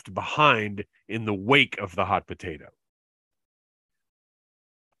are left behind in the wake of the hot potato.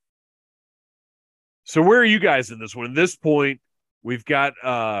 So where are you guys in this one? At this point, we've got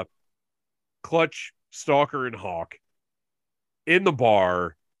Clutch, Stalker, and Hawk in the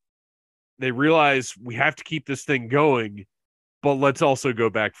bar. They realize we have to keep this thing going, but let's also go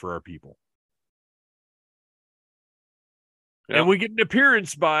back for our people. And we get an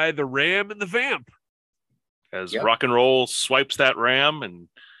appearance by the Ram and the Vamp. As Rock and Roll swipes that ram and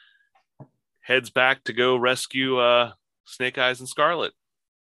heads back to go rescue Snake Eyes and Scarlet.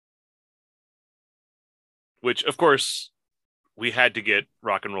 Which, of course, we had to get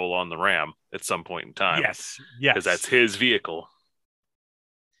Rock and Roll on the ram at some point in time. Yes. Because that's his vehicle.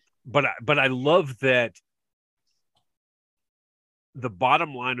 But I love that the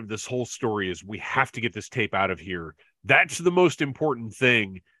bottom line of this whole story is we have to get this tape out of here. That's the most important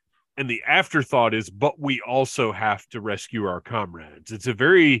thing. And the afterthought is, but we also have to rescue our comrades. It's a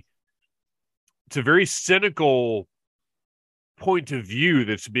very cynical point of view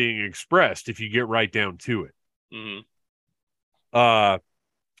that's being expressed if you get right down to it. Mm-hmm.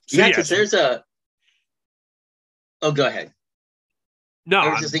 Because there's a... Oh, go ahead. No,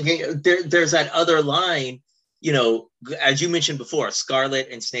 I was just thinking there's that other line, as you mentioned before, Scarlet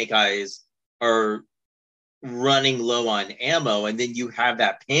and Snake Eyes are running low on ammo, and then you have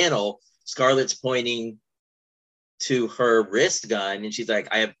that panel, Scarlet's pointing to her wrist gun, and she's like,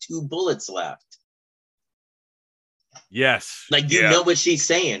 I have 2 bullets left. Yes. Like, you know what she's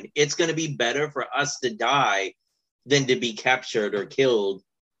saying. It's going to be better for us to die than to be captured or killed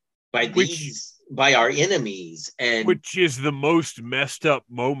by by our enemies. And which is the most messed up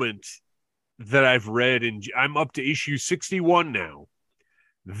moment that I've read. I'm up to issue 61 now.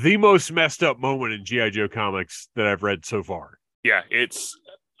 The most messed up moment in G.I. Joe comics that I've read so far. Yeah,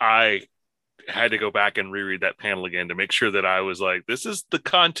 I had to go back and reread that panel again to make sure that I was like, this is the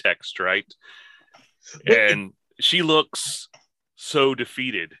context, right? And she looks so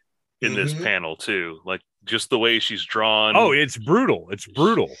defeated in this panel too. Like, just the way she's drawn. Oh, it's brutal. It's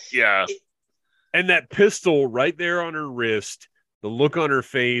brutal. Yeah. And that pistol right there on her wrist, the look on her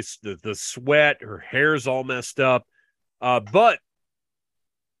face, the sweat, her hair's all messed up. But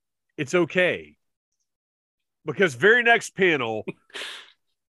it's okay. Because very next panel,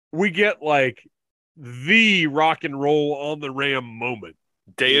 we get like the Rock and Roll on the Ram moment.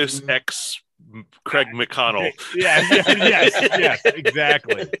 Deus Ex Craig McConnell. Yes,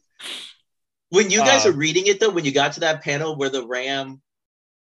 exactly. When you guys are reading it, though, when you got to that panel where the Ram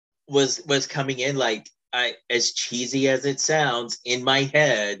was coming in, like, as cheesy as it sounds, in my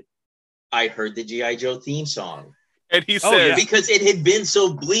head, I heard the G.I. Joe theme song. And he said, because it had been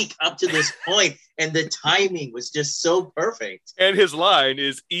so bleak up to this point, and the timing was just so perfect. And his line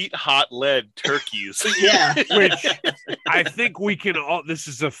is, eat hot lead turkeys. Yeah. Which I think we can all, this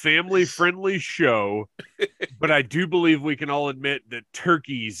is a family-friendly show, but I do believe we can all admit that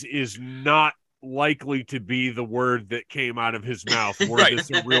turkeys is not likely to be the word that came out of his mouth were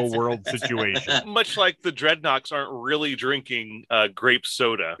this a real world situation. Much like the Dreadnoks aren't really drinking grape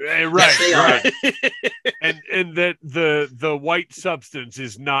soda. Right. and that the white substance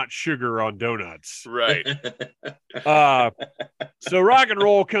is not sugar on donuts. Right. So Rock and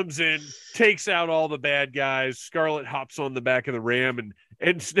Roll comes in, takes out all the bad guys. Scarlet hops on the back of the Ram,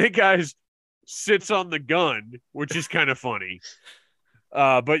 and Snake Eyes sits on the gun, which is kind of funny.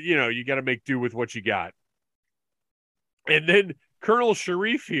 But you got to make do with what you got. And then Colonel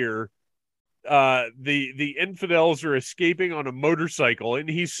Sharif here, the infidels are escaping on a motorcycle, and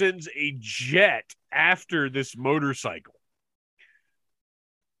he sends a jet after this motorcycle.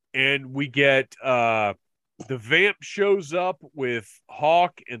 And we get the Vamp shows up with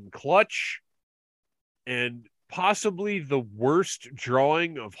Hawk and Clutch, and possibly the worst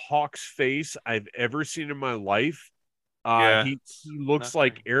drawing of Hawk's face I've ever seen in my life. He looks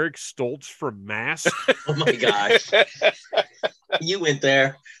like Eric Stoltz from Mask. Oh my gosh. You went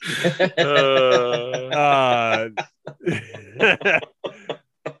there.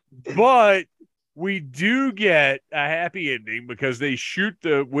 But we do get a happy ending because they shoot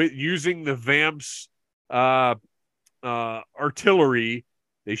using the Vamp's artillery.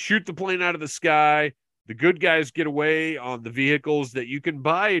 They shoot the plane out of the sky. The good guys get away on the vehicles that you can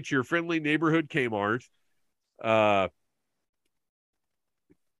buy at your friendly neighborhood Kmart.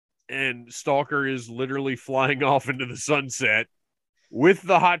 And Stalker is literally flying off into the sunset with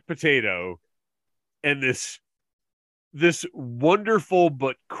the hot potato and this wonderful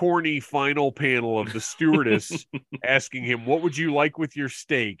but corny final panel of the stewardess asking him, what would you like with your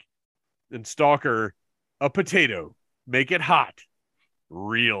steak? And Stalker, a potato. Make it hot.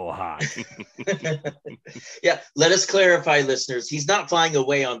 Real hot. Yeah, let us clarify, listeners. He's not flying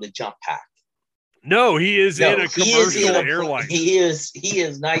away on the jump pack. No, he is in a commercial airline. He is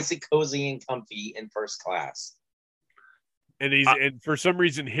nice and cozy and comfy in first class. And and for some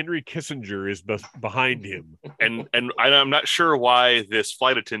reason Henry Kissinger is behind him. And I'm not sure why this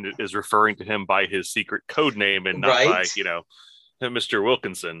flight attendant is referring to him by his secret code name and not by, Mr.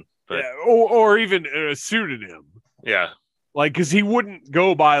 Wilkinson. But or even a pseudonym. Yeah. Like, because he wouldn't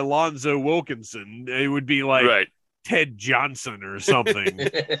go by Lonzo Wilkinson. It would be like right. Ted Johnson or something.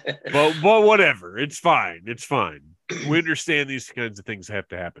 but whatever. It's fine. It's fine. We understand these kinds of things have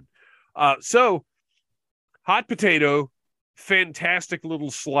to happen. So, Hot Potato, fantastic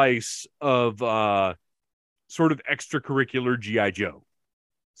little slice of sort of extracurricular G.I. Joe.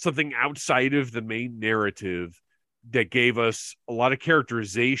 Something outside of the main narrative that gave us a lot of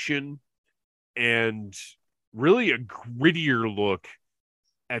characterization and really a grittier look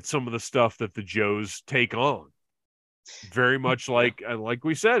at some of the stuff that the Joes take on. Very much like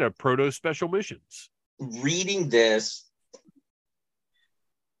we said, a proto Special Missions. Reading this,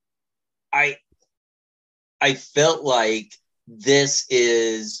 I felt like this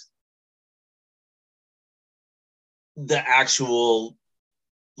is the actual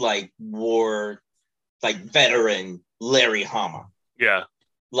like war, like veteran Larry Hama. Yeah.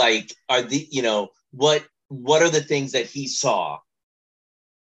 Like, are the, you know, what are the things that he saw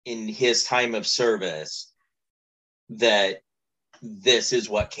in his time of service that this is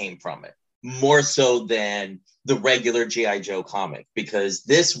what came from it, more so than the regular G.I. Joe comic, because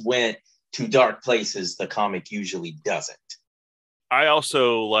this went to dark places the comic usually doesn't. I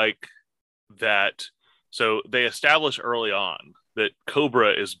also like that. So they establish early on that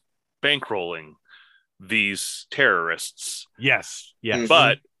Cobra is bankrolling these terrorists. Yes. Yes.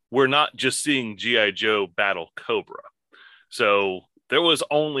 But we're not just seeing G.I. Joe battle Cobra. So there was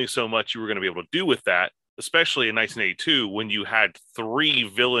only so much you were going to be able to do with that, especially in 1982 when you had 3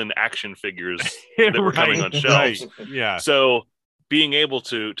 villain action figures that were coming on shelves. Right. Yeah. So being able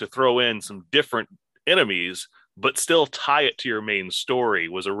to throw in some different enemies, but still tie it to your main story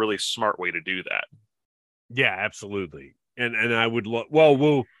was a really smart way to do that. Yeah, absolutely. And I would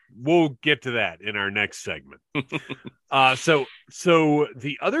we'll get to that in our next segment. So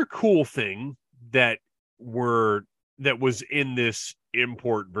the other cool thing that was in this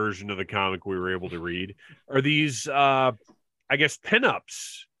import version of the comic we were able to read are these I guess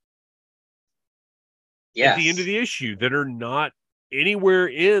pinups. Yes. At the end of the issue that are not anywhere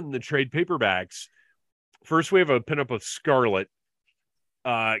in the trade paperbacks. First, we have a pinup of Scarlet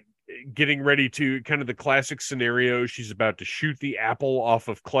getting ready to kind of the classic scenario. She's about to shoot the apple off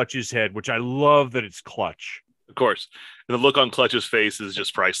of Clutch's head, which I love that it's Clutch. Of course. And the look on Clutch's face is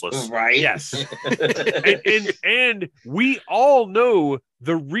just priceless. Right? Yes. and we all know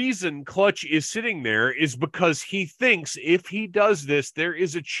the reason Clutch is sitting there is because he thinks if he does this, there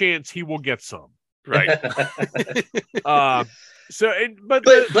is a chance he will get some. Right. But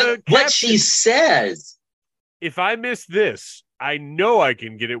what she says, if I miss this, I know I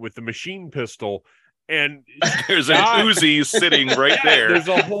can get it with the machine pistol. And there's an Uzi sitting right there. There's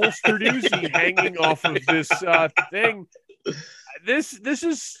a holstered Uzi hanging off of this thing. This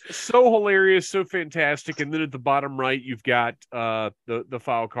is so hilarious, so fantastic. And then at the bottom right, you've got the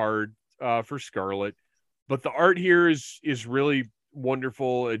file card for Scarlet. But the art here is really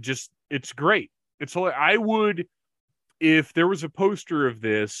wonderful. It's great. It's hilarious. I would, if there was a poster of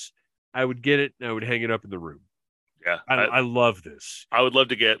this, I would get it and I would hang it up in the room. Yeah, I love this. I would love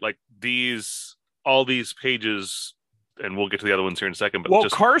to get like all these pages, and we'll get to the other ones here in a second. But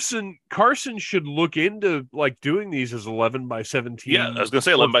Carson should look into like doing these as 11 by 17. Yeah, I was going to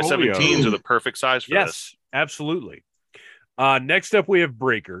say 11 by 17s are the perfect size for this. Yes, absolutely. Next up, we have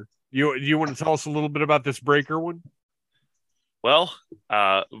Breaker. You want to tell us a little bit about this Breaker one? Well,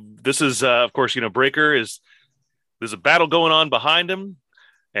 this is of course, Breaker there's a battle going on behind him.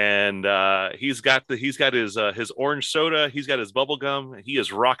 And he's got his orange soda. He's got his bubble gum. He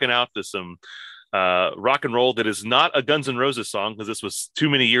is rocking out to some rock and roll that is not a Guns N' Roses song, because this was too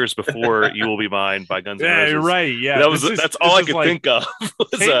many years before "You Will Be Mine" by Guns N' Roses. Yeah, right. Yeah, that's all I could think of.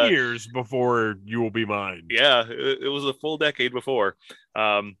 10 years before "You Will Be Mine." Yeah, it was a full decade before.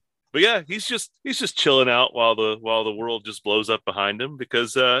 But yeah, he's just chilling out while the world just blows up behind him,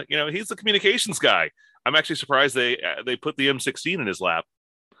 because he's the communications guy. I'm actually surprised they put the M16 in his lap.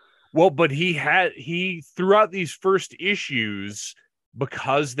 Well, but he throughout these first issues,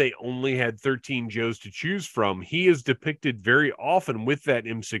 because they only had 13 Joes to choose from, he is depicted very often with that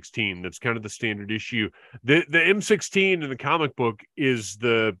M16. That's kind of the standard issue. The M16 in the comic book is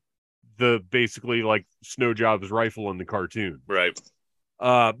the basically like Snowjob's rifle in the cartoon. Right.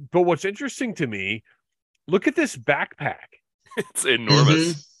 But what's interesting to me, look at this backpack. It's enormous.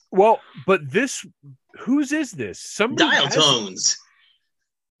 Mm-hmm. Well, but whose is this? Somebody Dial Tones.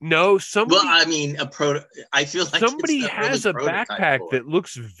 No, somebody. Well, I mean, I feel like somebody has a backpack that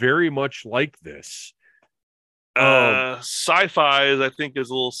looks very much like this. Sci-Fi, I think, is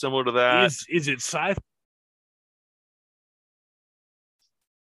a little similar to that. Is it sci-fi?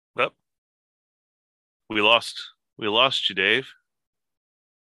 Well, we lost We lost you, Dave.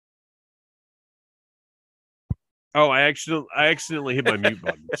 Oh, I accidentally hit my mute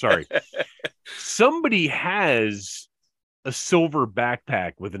button. Sorry. Somebody has a silver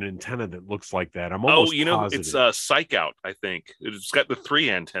backpack with an antenna that looks like that. I'm almost positive. It's Psych Out, I think. It's got the 3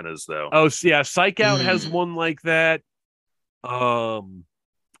 antennas, though. Oh, yeah, Psych Out has one like that. Oh,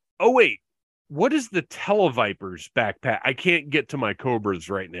 wait. What is the Televiper's backpack? I can't get to my Cobras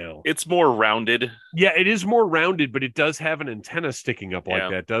right now. It's more rounded. Yeah, it is more rounded, but it does have an antenna sticking up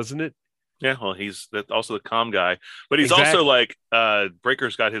like that, doesn't it? Yeah, well, he's also the comm guy. But he's also like,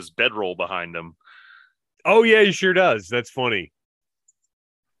 Breaker's got his bedroll behind him. Oh, yeah, he sure does. That's funny.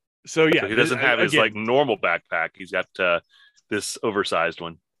 So, yeah. So he doesn't have his like normal backpack. He's got this oversized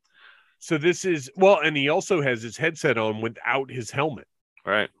one. So this is, well, and he also has his headset on without his helmet.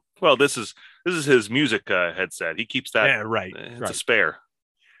 Right. Well, this is his music headset. He keeps that. Yeah, right. It's a spare.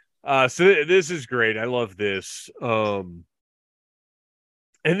 So this is great. I love this.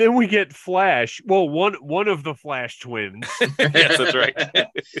 And then we get Flash. Well, one of the Flash twins. Yes, that's right.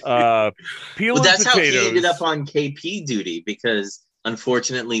 Peeling that's potatoes. How he ended up on KP duty, because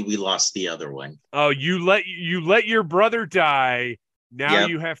unfortunately we lost the other one. Oh, you let your brother die. Now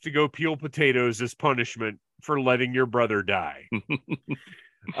you have to go peel potatoes as punishment for letting your brother die.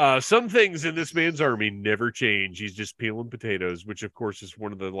 Some things in this man's army never change. He's just peeling potatoes, which of course is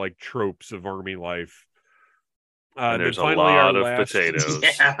one of the like tropes of army life. And there's a lot of potatoes.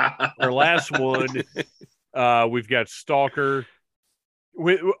 Yeah. Our last one, we've got Stalker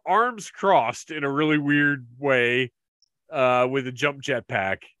with arms crossed in a really weird way, with a jump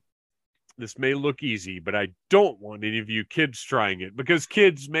jetpack. This may look easy, but I don't want any of you kids trying it, because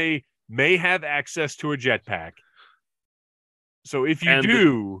kids may have access to a jetpack. So if you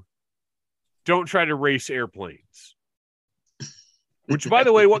do, don't try to race airplanes. Which, by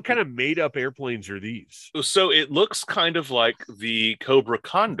the way, what kind of made-up airplanes are these? So it looks kind of like the Cobra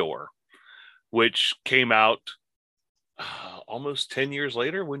Condor, which came out almost 10 years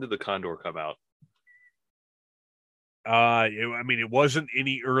later. When did the Condor come out? It wasn't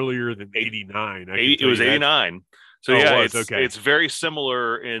any earlier than 89. It was 89. So okay. It's very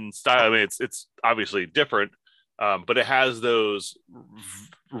similar in style. I mean, it's obviously different. But it has those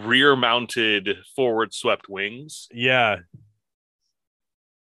rear-mounted, forward-swept wings. Yeah.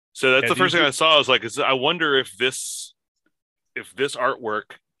 So that's the first thing I saw. I was like, I wonder if this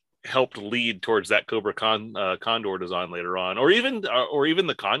artwork helped lead towards that Cobra Condor design later on, or even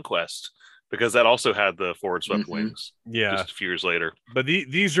the Conquest, because that also had the forward-swept wings. Yeah, just a few years later. But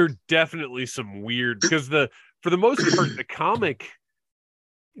these are definitely some weird, because for the most part, the comic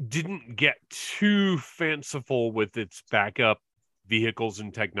didn't get too fanciful with its backup vehicles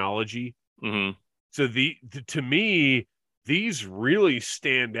and technology. Mm-hmm. So to me, these really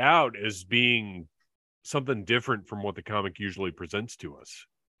stand out as being something different from what the comic usually presents to us.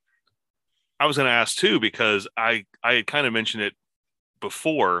 I was going to ask too, because I had kind of mentioned it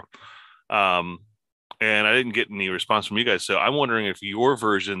before, and I didn't get any response from you guys. So I'm wondering if your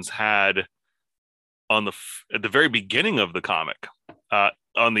versions had at the very beginning of the comic,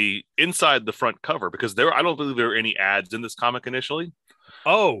 on the inside the front cover, because I don't believe there were any ads in this comic initially.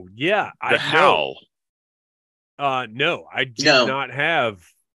 Oh yeah, the Howl. No, I did not have.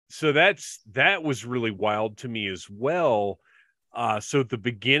 So that was really wild to me as well. So at the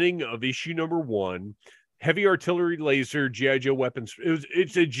beginning of issue number 1, heavy artillery laser G.I. Joe weapons.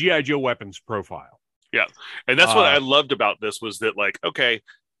 It's a G.I. Joe weapons profile. Yeah, and that's what I loved about this, was that, like, okay,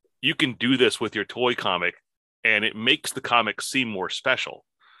 you can do this with your toy comic, and it makes the comic seem more special.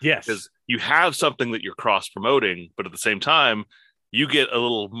 Yes, because you have something that you're cross promoting, but at the same time, you get a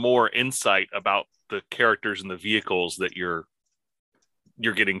little more insight about the characters and the vehicles that you're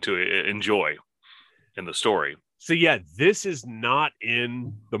getting to enjoy in the story. So yeah, this is not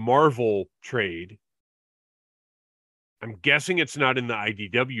in the Marvel trade. I'm guessing it's not in the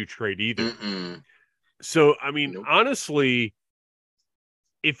IDW trade either. Mm-mm. So I mean, honestly,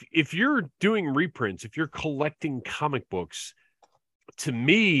 if you're doing reprints, if you're collecting comic books, to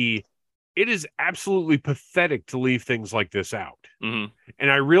me, it is absolutely pathetic to leave things like this out. Mm-hmm.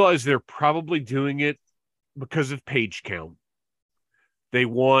 And I realize they're probably doing it because of page count.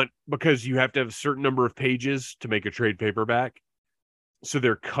 Because you have to have a certain number of pages to make a trade paperback. So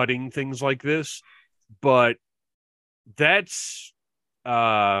they're cutting things like this. But that's,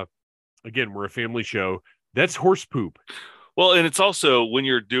 again, we're a family show. That's horse poop. Well, and it's also, when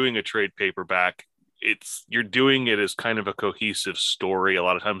you're doing a trade paperback, you're doing it as kind of a cohesive story. A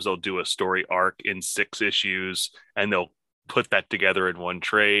lot of times they'll do a story arc in 6 issues, and they'll put that together in one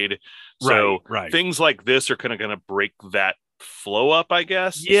trade. So right. Things like this are kind of going to break that flow up, I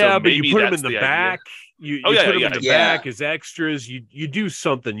guess. Yeah, So but you maybe put them that's in the idea. back. You Oh, yeah, put them yeah, in the yeah. back as extras. You do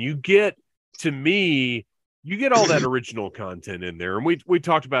something. You get, to me, you get all that original content in there. And we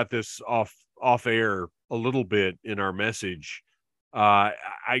talked about this off air a little bit in our message. My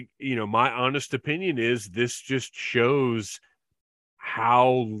honest opinion is this just shows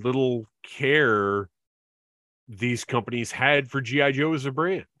how little care these companies had for G.I. Joe as a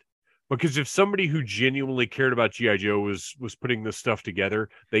brand. Because if somebody who genuinely cared about G.I. Joe was putting this stuff together,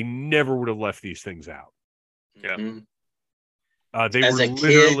 they never would have left these things out. Yeah. Mhm. They As were a kid,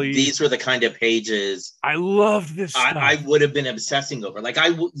 literally. these were the kind of pages I loved this stuff. I would have been obsessing over. Like I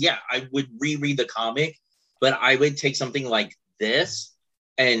would reread the comic, but I would take something like this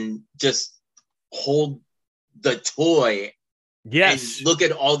and just hold the toy Yes. and look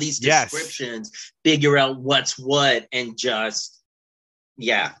at all these descriptions, figure out what's what, and just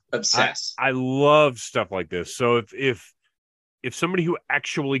obsess. I love stuff like this. So if somebody who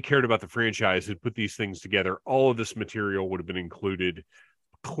actually cared about the franchise had put these things together, all of this material would have been included.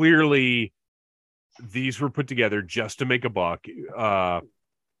 Clearly, these were put together just to make a buck.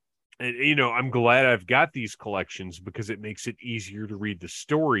 And I'm glad I've got these collections because it makes it easier to read the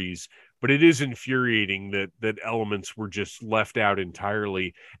stories, but it is infuriating that elements were just left out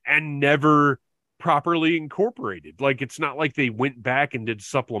entirely and never properly incorporated. Like, it's not like they went back and did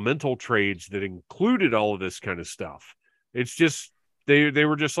supplemental trades that included all of this kind of stuff. It's just they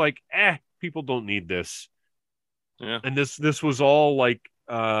were just like, people don't need this. Yeah. And this was all like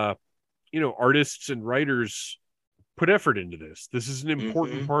artists and writers put effort into this. This is an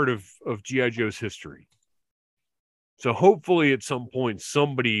important part of G.I. Joe's history. So hopefully at some point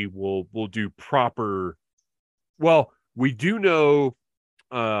somebody will do proper. Well, we do know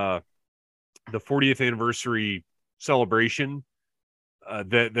the 40th anniversary celebration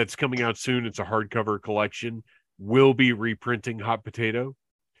that's coming out soon. It's a hardcover collection. Will be reprinting Hot Potato.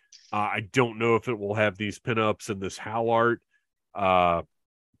 I don't know if it will have these pinups and this Hal art.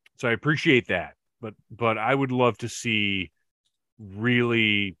 So I appreciate that. But I would love to see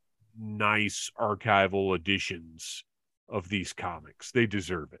really nice archival editions of these comics. They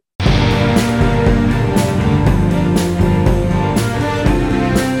deserve it.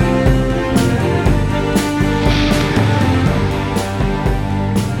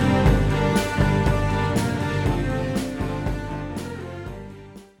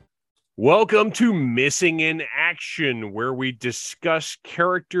 Welcome to Missing in Action, where we discuss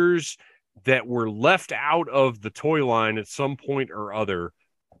characters that were left out of the toy line at some point or other.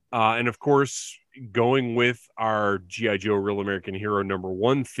 And of course, going with our G.I. Joe Real American Hero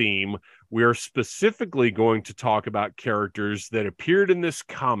 #1 theme, we are specifically going to talk about characters that appeared in this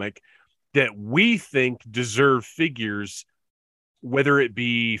comic that we think deserve figures, whether it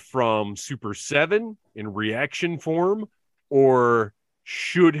be from Super 7 in reaction form, or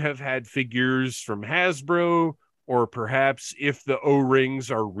should have had figures from Hasbro, or perhaps if the O-rings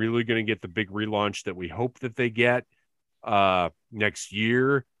are really going to get the big relaunch that we hope that they get next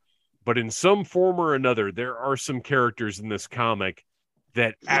year. But in some form or another, there are some characters in this comic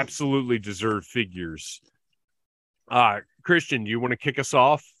that absolutely deserve figures. Christian, do you want to kick us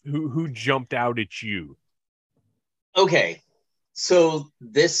off? Who jumped out at you? Okay, so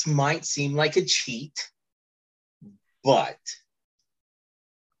this might seem like a cheat, but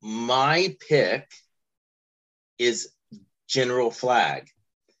my pick is General Flag,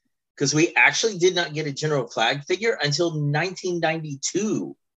 because we actually did not get a General Flag figure until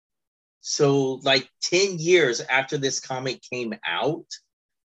 1992. So like 10 years after this comic came out.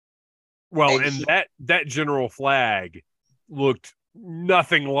 Well, and that General Flag looked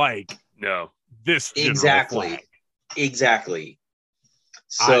nothing like this General Flag. Exactly.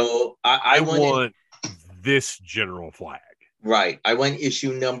 So I want this General Flag. Right. I want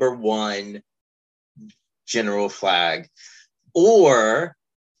issue #1 General Flag. Or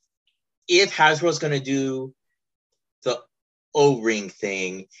if Hasbro's going to do the O-ring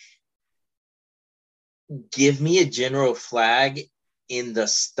thing, give me a General Flag in the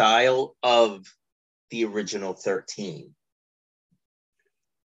style of the original 13.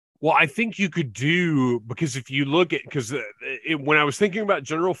 Well, I think you could do, because if you look at, because when I was thinking about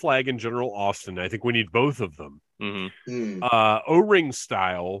General Flag and General Austin, I think we need both of them. Mm-hmm. O-ring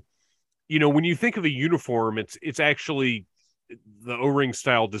style, when you think of a uniform, it's actually, the O-ring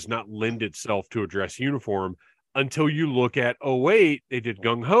style does not lend itself to a dress uniform until you look at, they did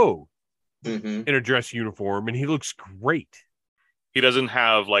Gung Ho in a dress uniform, and he looks great. He doesn't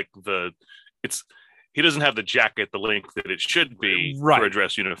have he doesn't have the jacket, the length that it should be for a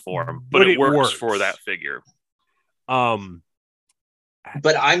dress uniform, but it works for that figure. But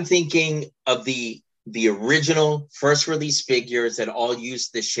I'm thinking of the the original first release figures that all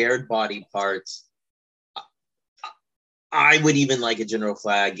used the shared body parts. I would even like a General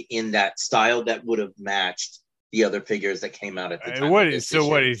Flag in that style that would have matched the other figures that came out at the time. What is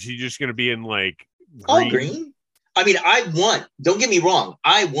he just going to be in like green? All green? I mean, don't get me wrong,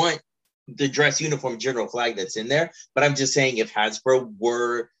 I want the dress uniform General Flag that's in there, but I'm just saying if Hasbro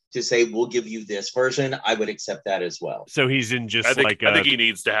were to say we'll give you this version, I would accept that as well. So he's in just I think he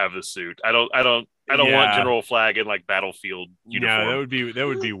needs to have the suit. I don't want General Flag in like battlefield uniform. No, that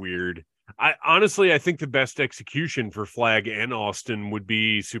would be weird. I think the best execution for Flag and Austin would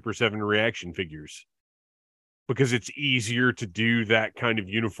be Super 7 reaction figures, because it's easier to do that kind of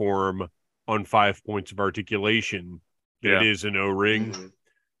uniform on 5 points of articulation than it is an O-ring.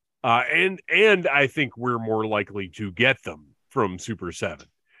 Mm-hmm. And I think we're more likely to get them from Super 7,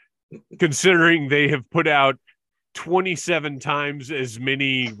 considering they have put out 27 times as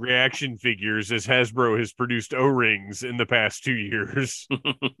many reaction figures as Hasbro has produced O-rings in the past 2 years.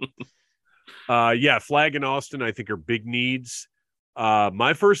 Flag and Austin, I think, are big needs.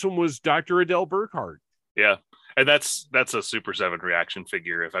 My first one was Dr. Adele Burkhardt. Yeah. And that's a Super 7 reaction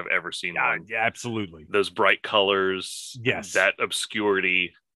figure if I've ever seen one. Yeah, absolutely. Those bright colors. Yes. That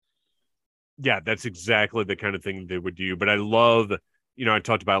obscurity. Yeah, that's exactly the kind of thing they would do. But I love, I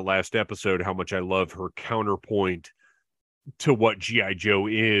talked about last episode how much I love her counterpoint to what G.I. Joe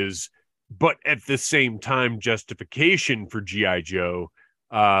is, but at the same time, justification for G.I. Joe.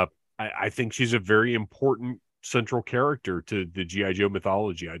 I think she's a very important central character to the G.I. Joe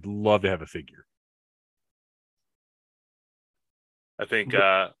mythology. I'd love to have a figure. I think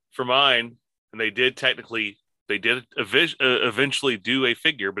for mine, and they did eventually do a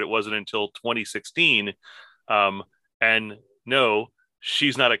figure, but it wasn't until 2016. And no,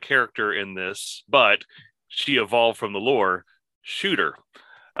 she's not a character in this, but she evolved from the lore. Shooter.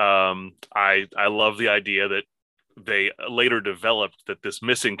 I love the idea that they later developed that this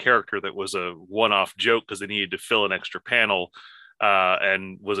missing character that was a one-off joke because they needed to fill an extra panel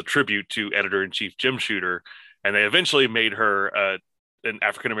and was a tribute to editor-in-chief Jim Shooter. And they eventually made her an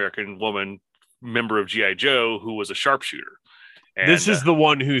African-American woman member of G.I. Joe who was a sharpshooter. And, this is the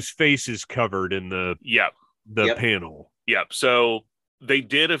one whose face is covered in the panel. Yep. So they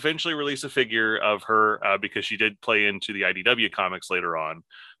did eventually release a figure of her because she did play into the IDW comics later on.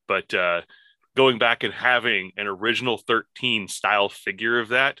 But going back and having an original 13 style figure of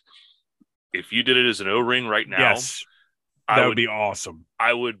that, if you did it as an O-ring right now, yes, that would be awesome.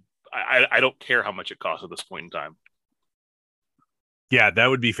 I don't care how much it costs at this point in time. Yeah, that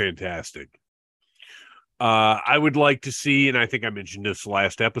would be fantastic. I would like to see, and I think I mentioned this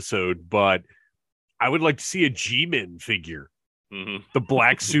last episode, but I would like to see a G-Men figure. Mm-hmm. The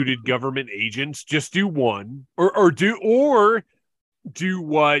black suited government agents. Just do one, or do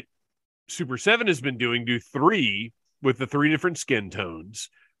what Super 7 has been doing. Do 3 with the 3 different skin tones,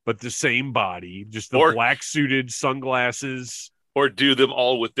 but the same body. Just the black suited sunglasses. Or do them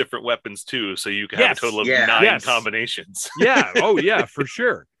all with different weapons too, so you can have a total of 9 combinations. Yeah. Oh, yeah, for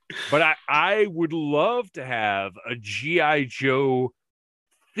sure. But I would love to have a G.I. Joe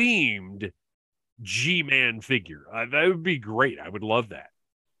themed G-Man figure. That would be great. I would love that.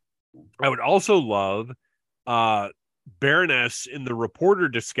 I would also love Baroness in the reporter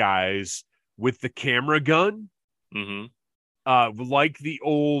disguise with the camera gun. Mm-hmm. Like the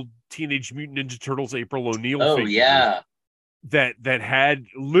old Teenage Mutant Ninja Turtles April O'Neil figure. Yeah. That had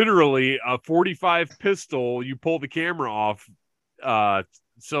literally a 45 pistol. You pull the camera off.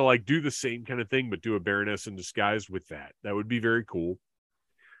 So like do the same kind of thing, but do a Baroness in disguise with that. That would be very cool.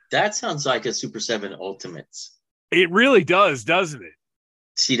 That sounds like a Super 7 Ultimates. It really does, doesn't it?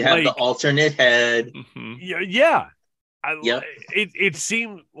 She'd have the alternate head. Mm-hmm. Yeah. It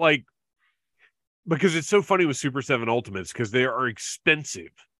seemed like, because it's so funny with Super 7 Ultimates because they are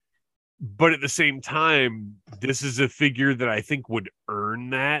expensive. But at the same time, this is a figure that I think would earn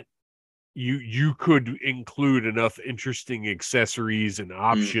that. You could include enough interesting accessories and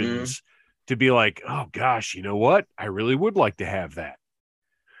options to be like, oh gosh, you know what? I really would like to have that.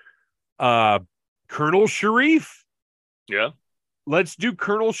 Colonel Sharif. Yeah. Let's do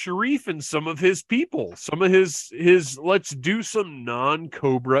Colonel Sharif and some of his people. Some of his let's do some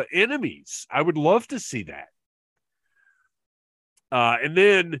non-Cobra enemies. I would love to see that. And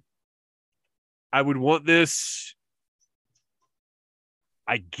then I would want this,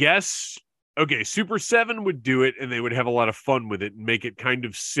 I guess, okay, Super 7 would do it and they would have a lot of fun with it and make it kind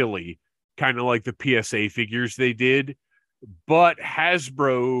of silly, kind of like the PSA figures they did. But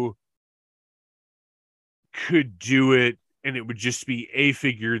Hasbro could do it and it would just be a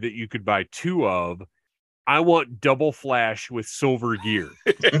figure that you could buy 2 of. I want double Flash with silver gear.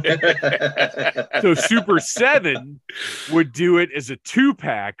 So Super 7 would do it as a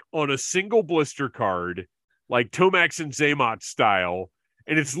 2-pack on a single blister card, like Tomax and Zaymot style.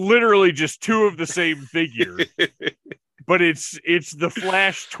 And it's literally just two of the same figure. But it's the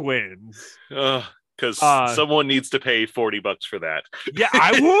Flash twins. Because someone needs to pay $40 for that. Yeah,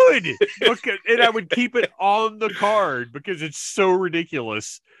 I would. Look, and I would keep it on the card because it's so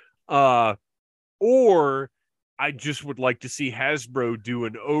ridiculous. Or I just would like to see Hasbro do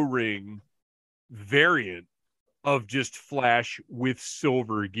an O-ring variant of just Flash with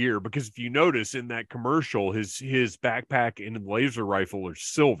silver gear. Because if you notice in that commercial, his backpack and laser rifle are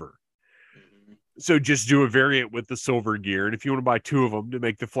silver. So just do a variant with the silver gear. And if you want to buy two of them to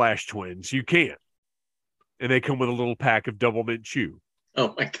make the Flash twins, you can. And they come with a little pack of Double Mint Chew.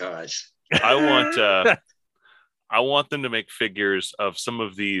 Oh my gosh. I want them to make figures of some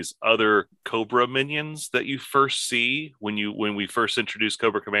of these other Cobra minions that you first see when we first introduce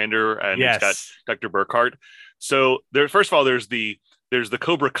Cobra Commander, and It's got Dr. Burkhart. So there, first of all, there's the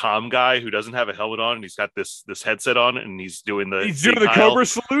Cobra Com guy who doesn't have a helmet on, and he's got this headset on, and he's doing the Cobra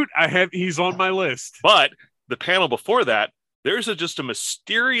salute. He's on my list. But the panel before that, there's just a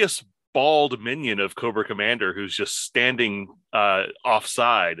mysterious bald minion of Cobra Commander who's just standing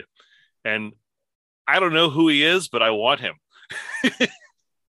offside, and I don't know who he is, but I want him.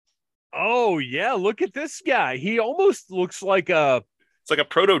 Oh yeah, look at this guy. He almost looks like a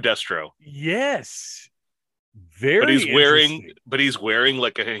proto Destro. Yes. Very but he's wearing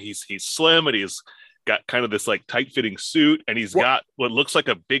like he's slim, and he's got kind of this like tight fitting suit, and he's got what looks like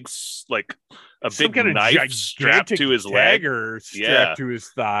a big knife strapped to his leg, strapped to his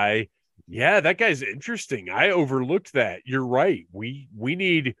thigh. Yeah, that guy's interesting. I overlooked that. You're right. We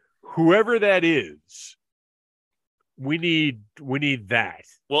need whoever that is. We need that.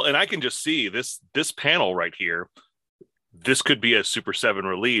 Well, and I can just see this panel right here. This could be a Super 7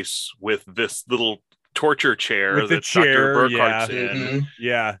 release with this little torture chair that Dr. Burkhart's in. Mm-hmm.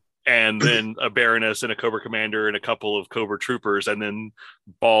 Yeah. And then a Baroness and a Cobra Commander and a couple of Cobra Troopers, and then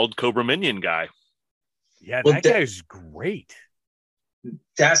bald Cobra Minion guy. Yeah, that guy's great.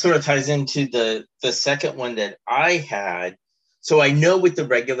 That sort of ties into the second one that I had. So I know with the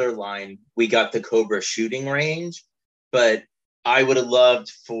regular line, we got the Cobra shooting range, but I would have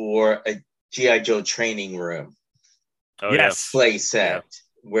loved for a G.I. Joe training room. Oh, yes. Play set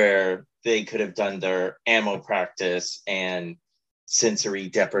where they could have done their ammo practice and sensory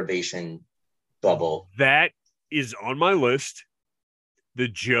deprivation bubble. That is on my list. The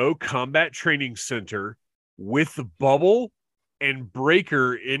Joe Combat Training Center with the bubble and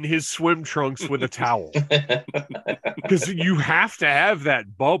Breaker in his swim trunks with a towel. Because you have to have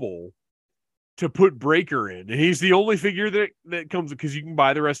that bubble to put Breaker in. And he's the only figure that comes, because you can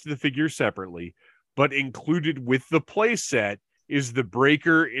buy the rest of the figures separately. But included with the play set is the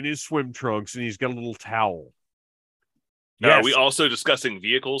Breaker in his swim trunks, and he's got a little towel. Now, are we also discussing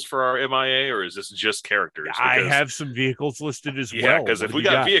vehicles for our MIA, or is this just characters? I have some vehicles listed as well. Yeah, because if we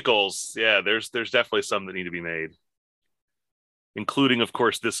got vehicles, there's definitely some that need to be made. Including, of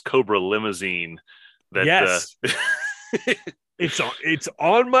course, this Cobra limousine. It's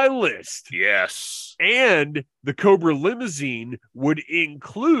on my list. Yes. And the Cobra limousine would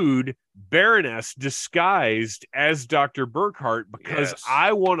include Baroness disguised as Dr. Burkhart, because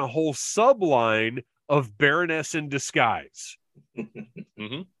I want a whole subline of Baroness in disguise.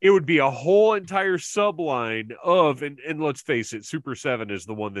 Mm-hmm. It would be a whole entire subline of, and let's face it, Super 7 is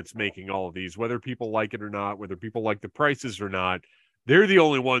the one that's making all of these, whether people like it or not, whether people like the prices or not. They're the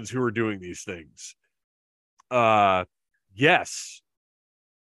only ones who are doing these things. Yes.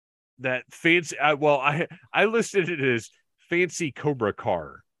 That fancy, I listed it as fancy Cobra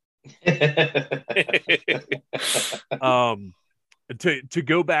car. To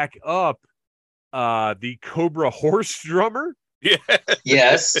go back up, the Cobra horse drummer. Yeah.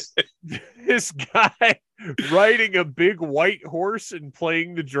 Yes. This guy riding a big white horse and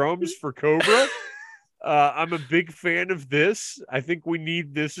playing the drums for Cobra. I'm a big fan of this. I think we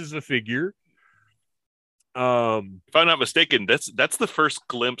need this as a figure. If I'm not mistaken, that's the first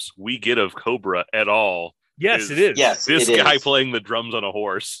glimpse we get of Cobra at all. Yes, it is. Yes, this guy playing the drums on a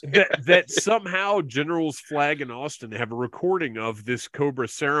horse. that somehow General's Flag and Austin have a recording of this Cobra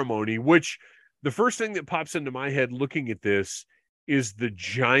ceremony, which the first thing that pops into my head looking at this is the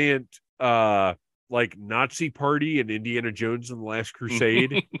giant like Nazi party in Indiana Jones and the Last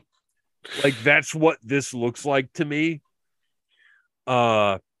Crusade. Like, that's what this looks like to me.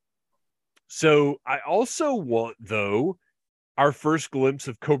 So I also want, though, our first glimpse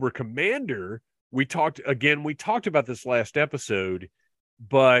of Cobra Commander. We talked about this last episode,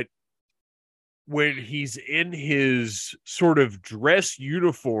 but when he's in his sort of dress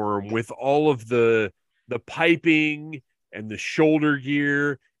uniform with all of the piping and the shoulder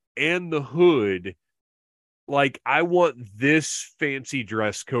gear and the hood, like, I want this fancy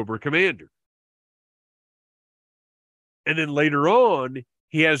dress Cobra Commander. And then later on,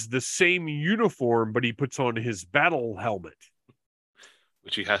 he has the same uniform, but he puts on his battle helmet,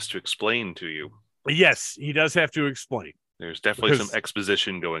 which he has to explain to you. Yes, he does have to explain. There's definitely some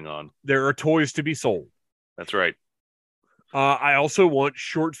exposition going on. There are toys to be sold. That's right. I also want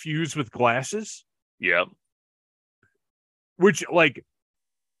short fuse with glasses. Yeah. Which, like,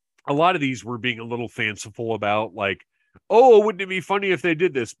 a lot of these were being a little fanciful about, like, oh, wouldn't it be funny if they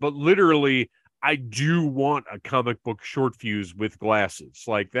did this? But literally, I do want a comic book short fuse with glasses.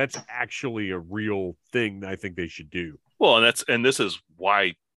 Like, that's actually a real thing that I think they should do. Well, and this is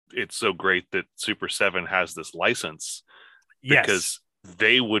why it's so great that Super 7 has this license. Yes. Because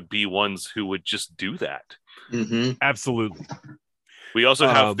they would be ones who would just do that. Mm-hmm. Absolutely. We also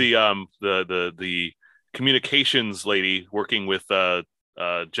have the communications lady working with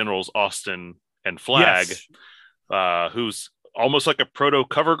Generals Austin and Flag, yes. Who's almost like a proto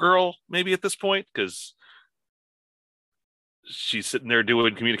cover girl, maybe at this point, because she's sitting there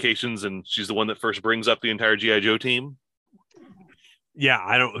doing communications, and she's the one that first brings up the entire G.I. Joe team.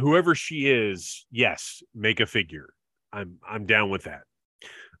 Yeah, whoever she is, yes, make a figure. I'm down with that.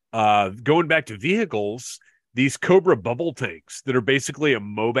 Going back to vehicles, these Cobra bubble tanks that are basically a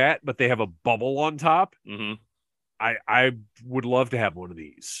Mobat, but they have a bubble on top. Mm-hmm. I would love to have one of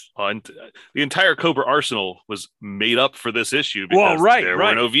these. And the entire Cobra arsenal was made up for this issue because there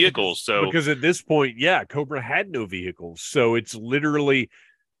were no vehicles. Because at this point, yeah, Cobra had no vehicles. So it's literally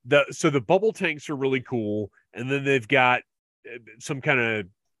the bubble tanks are really cool. And then they've got some kind of,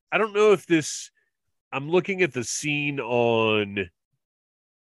 I don't know if this, I'm looking at the scene on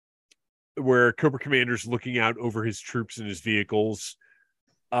where Cobra Commander's looking out over his troops and his vehicles.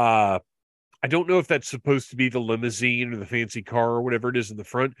 I don't know if that's supposed to be the limousine or the fancy car or whatever it is in the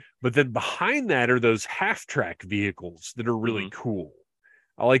front, but then behind that are those half-track vehicles that are really cool.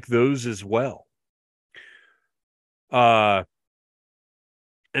 I like those as well. And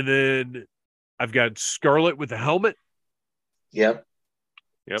then I've got Scarlet with the helmet. Yep.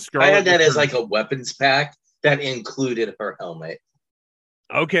 Scarlet, I had that as like a weapons pack that included her helmet.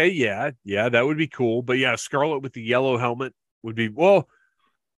 Okay, yeah, that would be cool. But yeah, Scarlet with the yellow helmet would be, well,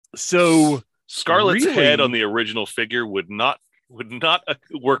 so Scarlet's head on the original figure would not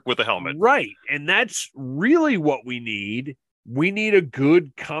work with a helmet. Right. And that's really what we need. We need a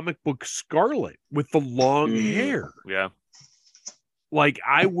good comic book Scarlet with the long hair. Yeah. Like,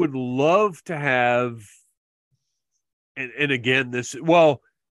 I would love to have, and again,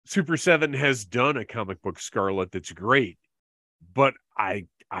 Super 7 has done a comic book Scarlet that's great, but I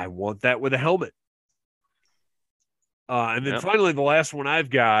want that with a helmet. And then finally, the last one I've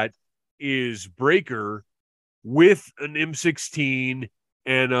got is Breaker with an M16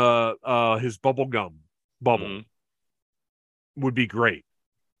 and his bubble. Would be great.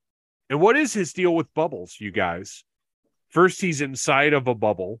 And what is his deal with bubbles, you guys? First, he's inside of a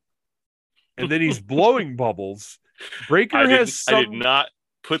bubble, and then he's blowing bubbles. Breaker I did not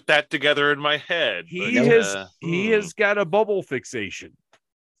put that together in my head. He has got a bubble fixation.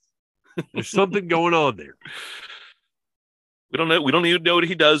 There's something going on there. We don't know. We don't even know what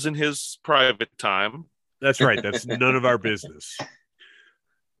he does in his private time. That's right. That's none of our business.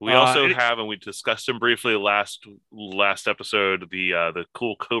 We also have, and we discussed them briefly last episode, the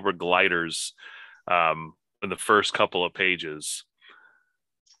cool Cobra gliders in the first couple of pages.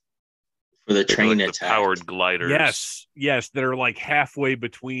 For the train like attack. The powered gliders. Yes. They're like halfway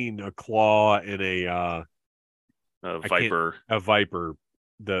between a claw and a Viper. A Viper.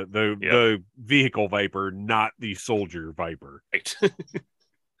 The vehicle Viper, not the soldier Viper. Right.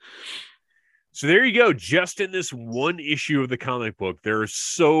 So there you go. Just in this one issue of the comic book, there are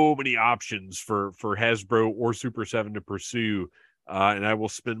so many options for Hasbro or Super 7 to pursue, and I will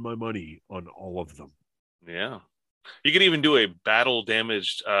spend my money on all of them. Yeah. You could even do a battle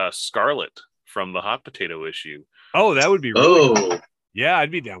damaged Scarlet from the Hot Potato issue. Oh, that would be really cool. Yeah, I'd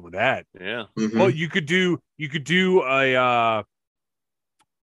be down with that. Yeah. Mm-hmm. Well, you could do a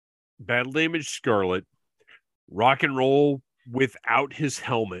battle damaged Scarlet, rock and roll without his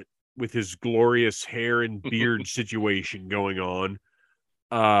helmet, with his glorious hair and beard situation going on.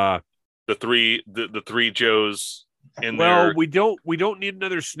 The three Joes in there. Well, we don't need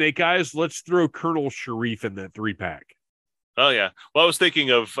another Snake Eyes. Let's throw Colonel Sharif in that 3-pack. Oh yeah. Well, I was thinking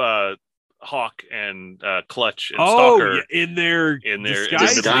of Hawk and Clutch and Stalker in their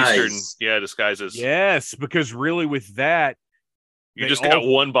disguises. Disguises. Disguises. Yes, because really with that, You just got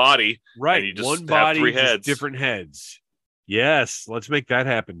one body. Right. And you just one have body, three just heads. different heads. Yes. Let's make that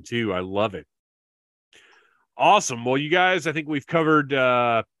happen too. I love it. Awesome. Well, you guys, I think we've covered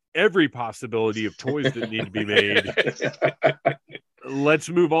every possibility of toys that need to be made. Let's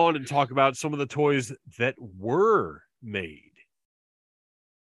move on and talk about some of the toys that were made.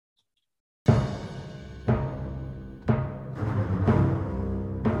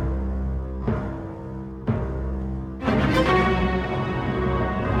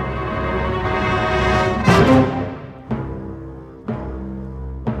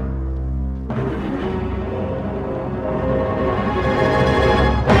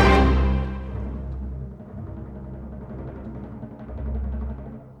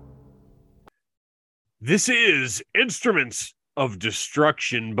 This is Instruments of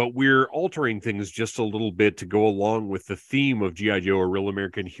Destruction, but we're altering things just a little bit to go along with the theme of G.I. Joe, A Real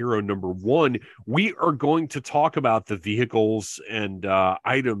American Hero #1. We are going to talk about the vehicles and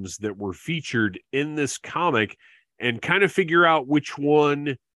items that were featured in this comic and kind of figure out which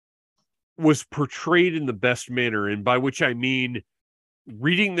one was portrayed in the best manner. And by which I mean,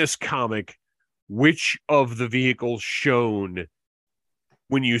 reading this comic, which of the vehicles shown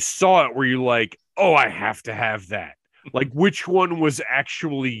when you saw it were you like, oh, I have to have that? Like, which one was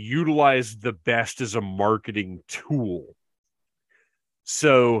actually utilized the best as a marketing tool?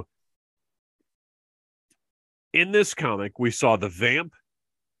 So, in this comic, we saw the Vamp,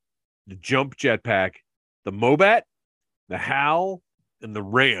 the Jump Jetpack, the Mobat, the Hal, and the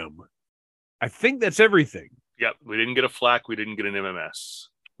Ram. I think that's everything. Yep. We didn't get a flak. We didn't get an MMS.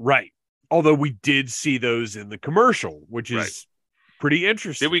 Right. Although we did see those in the commercial, which is Right. pretty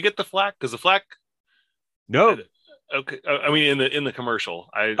interesting. Did we get the flak? Because the flak. No. Okay. I mean, in the commercial.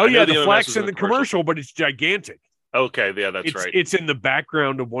 I Oh, know yeah, the MMS flak's was in the commercial, but it's gigantic. Okay. Yeah, that's right. It's in the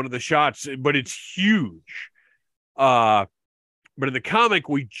background of one of the shots, but it's huge. But in the comic,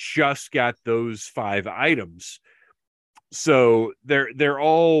 we just got those 5 items. So they're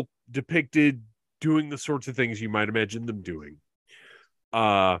all depicted doing the sorts of things you might imagine them doing.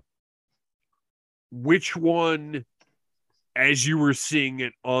 Which one, as you were seeing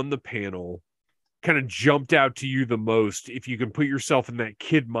it on the panel, kind of jumped out to you the most? If you can put yourself in that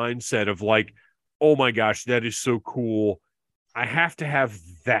kid mindset of like, oh my gosh, that is so cool, I have to have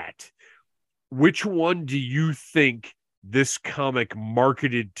that. Which one do you think this comic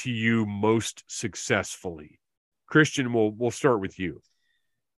marketed to you most successfully? Christian, we'll start with you.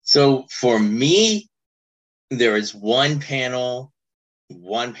 So for me, there is one panel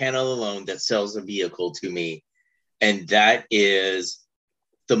alone that sells a vehicle to me, and that is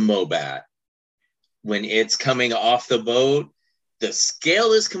the Mobat. When it's coming off the boat, the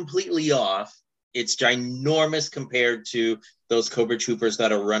scale is completely off. It's ginormous compared to those Cobra Troopers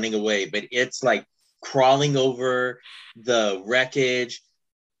that are running away, but it's like crawling over the wreckage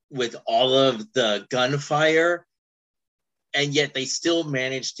with all of the gunfire, and yet they still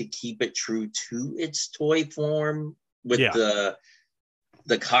managed to keep it true to its toy form with the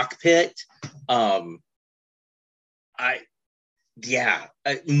cockpit.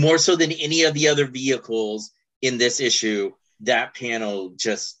 More so than any of the other vehicles in this issue, that panel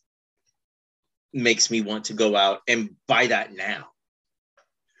just makes me want to go out and buy that now.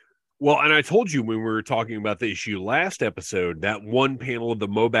 Well, and I told you when we were talking about the issue last episode, that one panel of the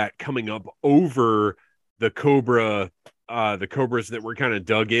Mobat coming up over the Cobras that were kind of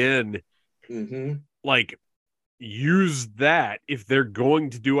dug in, like, use that. If they're going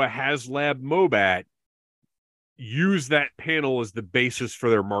to do a HasLab Mobat, use that panel as the basis for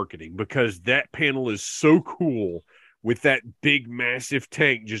their marketing, because that panel is so cool with that big, massive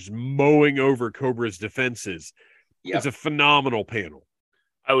tank just mowing over Cobra's defenses. Yep. It's a phenomenal panel.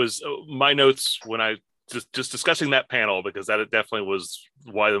 My notes when I just discussing that panel, because that definitely was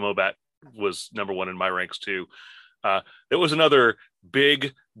why the Mobat was #1 in my ranks too. There was another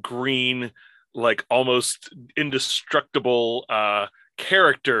big green, like almost indestructible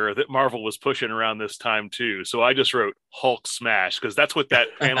character that Marvel was pushing around this time too. So I just wrote Hulk Smash, because that's what that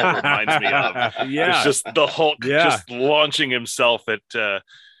panel reminds me of. Yeah, it's just the Hulk just launching himself at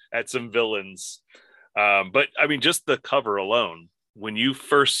some villains. But I mean, just the cover alone, when you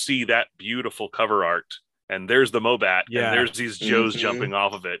first see that beautiful cover art, and there's the Mobat, and there's these Joes jumping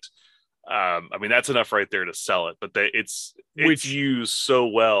off of it. I mean, that's enough right there to sell it. But it's used so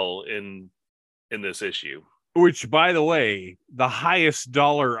well in this issue. Which, by the way, the highest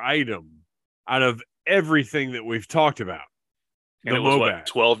dollar item out of everything that we've talked about. And it was what,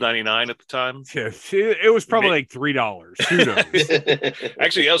 $12.99 at the time? Yeah, it was probably like $3. Who knows?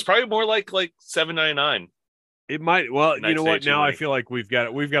 Actually, it was probably more like $7.99. It might. Well, you know what? 1982 Now I money. feel like we've got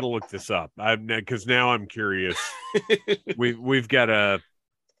to look this up. Because now I'm curious. we've got to.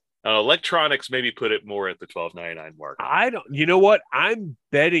 Electronics maybe put it more at the $12.99 mark. I don't. You know what? I'm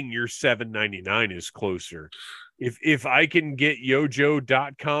betting your $7.99 is closer. If I can get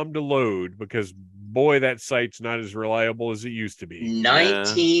yojo.com to load, because boy, that site's not as reliable as it used to be.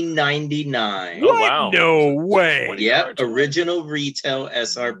 1999. Oh, wow. No way. $20 Yep, away. original retail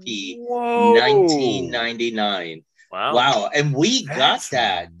SRP. Whoa. 1999. Wow. And we That's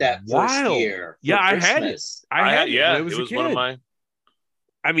got that first wild. year. Yeah, for I had it. Christmas. I had it when yeah, I was a kid. one of my.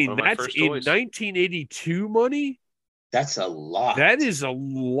 I mean, one of my that's first in toys. 1982 money. That's a lot. That is a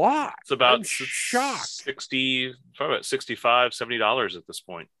lot. It's about I'm shocked. 60, probably about $65, $70 at this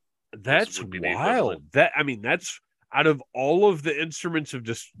point. That's would be the wild. equivalent. That's out of all of the instruments of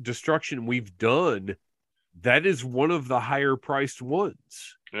destruction we've done, that is one of the higher priced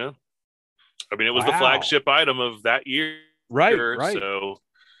ones. Yeah. I mean, it was the Wow. flagship item of that year. Right. So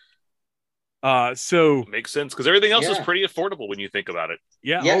So it makes sense because everything else is Yeah. pretty affordable when you think about it.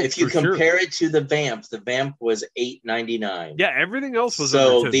 yeah. Yeah, oh, if you for sure. compare it to the Vamp was $8.99. Yeah, everything else was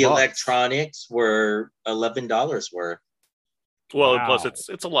so under $10. the electronics were $11 worth. Well, Wow. and plus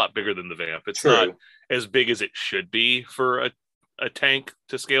it's a lot bigger than the Vamp. It's True. not as big as it should be for a tank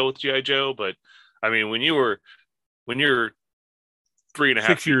to scale with G.I. Joe. But I mean, when you're 3.5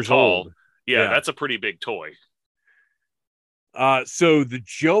 6 years tall, old. yeah, Yeah. that's a pretty big toy. So the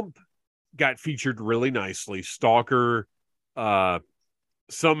jump got featured really nicely. Stalker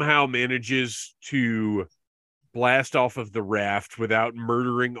somehow manages to blast off of the raft without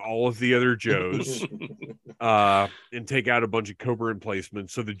murdering all of the other Joes and take out a bunch of Cobra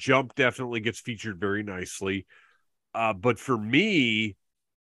emplacements. So the jump definitely gets featured very nicely. But for me,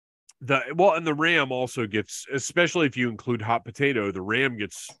 and the Ram also gets, especially if you include Hot Potato, the Ram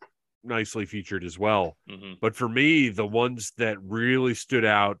gets nicely featured as well. Mhm. But for me, the ones that really stood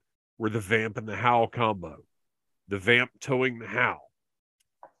out were the Vamp and the Howl combo. The Vamp towing the Howl.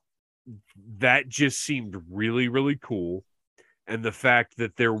 That just seemed really, really cool. And the fact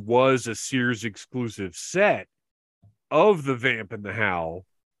that there was a Sears exclusive set of the Vamp and the Howl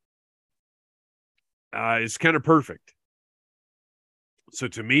is kind of perfect. So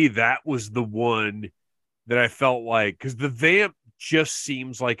to me, that was the one that I felt like, because the Vamp just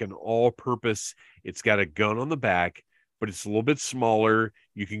seems like an all-purpose. It's got a gun on the back, but it's a little bit smaller.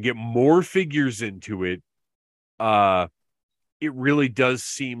 You can get more figures into it. It really does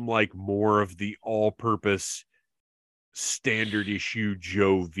seem like more of the all-purpose standard issue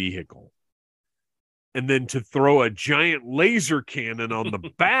Joe vehicle. And then to throw a giant laser cannon on the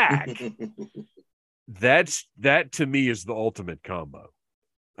back, that to me is the ultimate combo.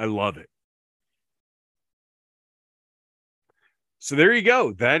 I love it. So there you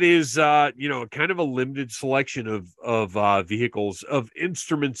go. That is, kind of a limited selection of vehicles, of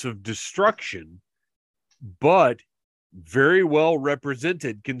instruments of destruction, but very well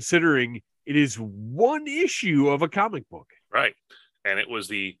represented considering it is one issue of a comic book. Right. And it was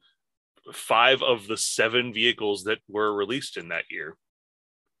the 5 of the 7 vehicles that were released in that year.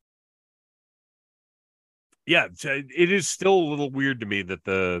 Yeah, it is still a little weird to me that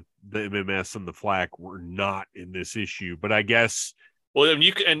the MMS and the Flak were not in this issue, but I guess. Well, and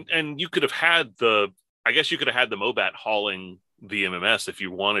you could have had the Mobat hauling the MMS if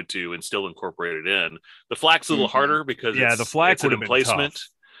you wanted to and still incorporate it in. The Flak's a little harder because the Flak it's an would have been emplacement. tough.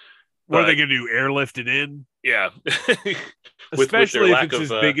 What are they going to do? Airlift it in? Yeah, especially if lack it's of, as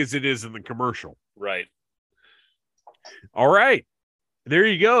big as it is in the commercial. Right. All right, there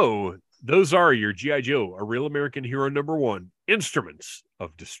you go. Those are your G.I. Joe, A Real American Hero #1, Instruments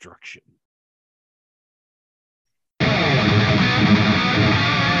of Destruction.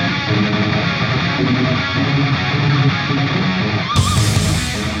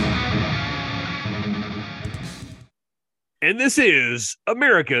 And this is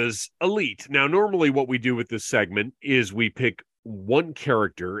America's Elite. Now, normally what we do with this segment is we pick one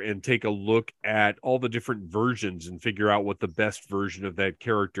character and take a look at all the different versions and figure out what the best version of that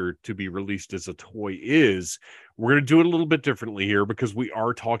character to be released as a toy is. We're going to do it a little bit differently here because we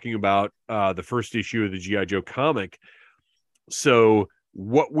are talking about the first issue of the G.I. Joe comic. So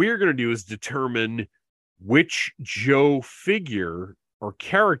what we're going to do is determine which Joe figure or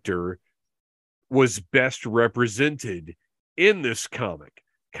character was best represented in this comic.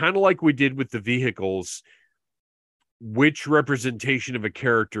 Kind of like we did with the vehicles. Which representation of a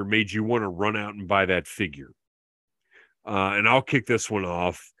character made you want to run out and buy that figure? And I'll kick this one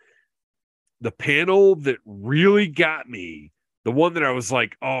off. The panel that really got me, the one that I was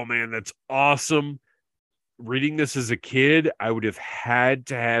like, oh man, that's awesome. Reading this as a kid, I would have had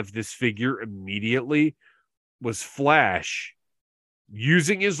to have this figure immediately, was Flash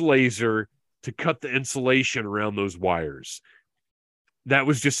using his laser to cut the insulation around those wires. That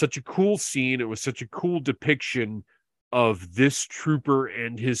was just such a cool scene. It was such a cool depiction of this trooper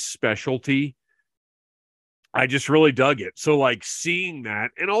and his specialty. I just really dug it. So like seeing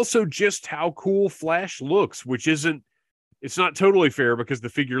that, and also just how cool Flash looks, which isn't, it's not totally fair because the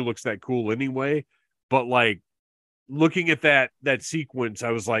figure looks that cool anyway, but like looking at that sequence,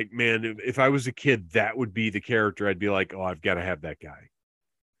 I was like, man, if I was a kid, that would be the character. I'd be like, oh, I've got to have that guy.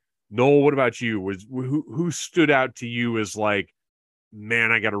 Noel, what about you? Who stood out to you as like,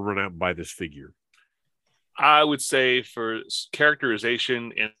 man, I got to run out and buy this figure? I would say for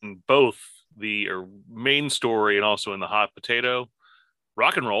characterization in both the main story and also in the hot potato,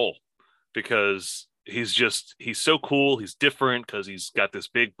 Rock and Roll, because he's so cool. He's different because he's got this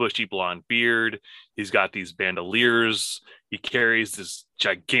big bushy blonde beard. He's got these bandoliers. He carries this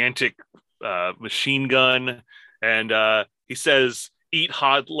gigantic machine gun, and he says, "Eat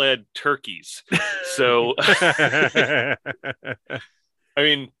hot lead turkeys." So, I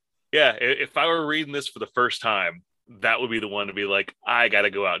mean, yeah, if I were reading this for the first time, that would be the one to be like, I got to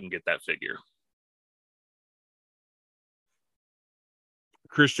go out and get that figure.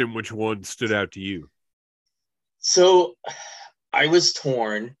 Christian, which one stood out to you? So I was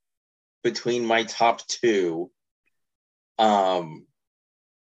torn between my top two.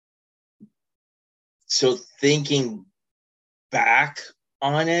 So thinking back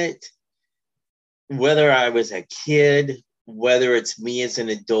on it, whether I was a kid, whether it's me as an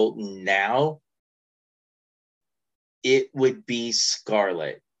adult now, it would be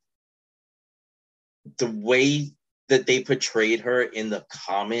Scarlet. The way that they portrayed her in the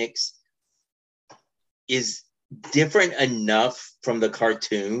comics is different enough from the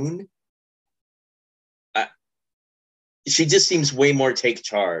cartoon. She just seems way more take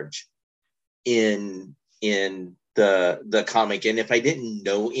charge in the comic. And if I didn't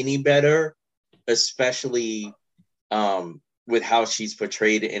know any better, especially with how she's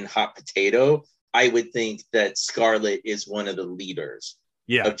portrayed in Hot Potato, I would think that Scarlet is one of the leaders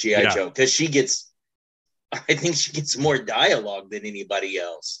of G.I. Joe, because I think she gets more dialogue than anybody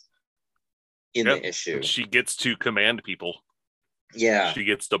else in the issue. She gets to command people. Yeah. She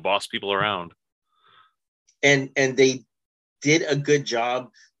gets to boss people around. And they did a good job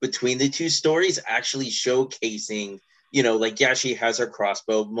between the two stories actually showcasing, she has her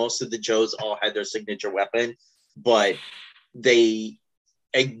crossbow. Most of the Joes all had their signature weapon, but they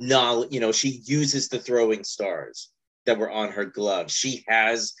acknowledge, she uses the throwing stars that were on her glove. She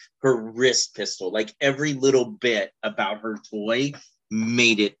has her wrist pistol. Like every little bit about her toy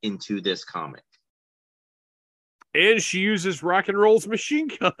made it into this comic. And she uses Rock and Roll's machine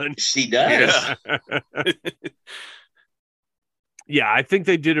gun. She does. Yeah, I think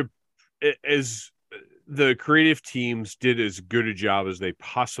they did as the creative teams did as good a job as they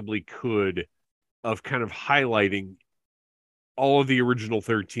possibly could of kind of highlighting all of the original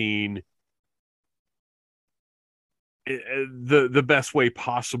 13 the best way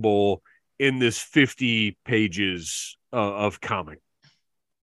possible in this 50 pages of comic.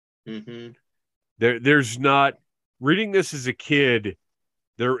 Mm-hmm. There's not, reading this as a kid,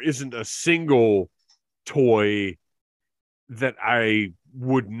 there isn't a single toy that I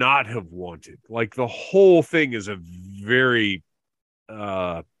would not have wanted. Like the whole thing is a very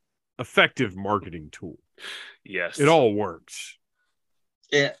effective marketing tool. Yes. It all works.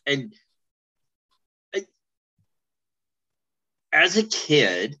 Yeah, and as a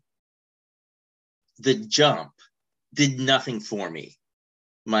kid, the Jump did nothing for me.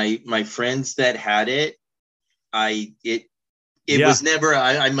 My friends that had it, it was never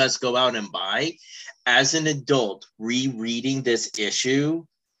I must go out and buy. As an adult, rereading this issue,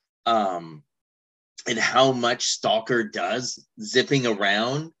 and how much Stalker does zipping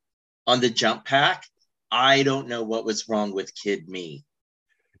around on the Jump Pack, I don't know what was wrong with kid me.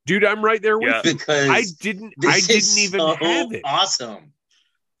 Dude, I'm right there with you. Because I didn't even have it. Awesome.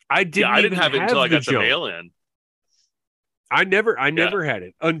 I didn't have it until I got the mail in. I never had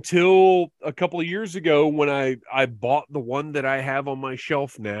it until a couple of years ago when I bought the one that I have on my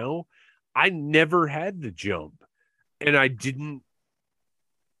shelf now. I never had the Jump, and I didn't.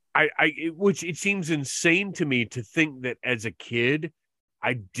 Which it seems insane to me to think that as a kid,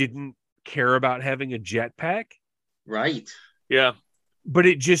 I didn't care about having a jetpack. Right. Yeah. But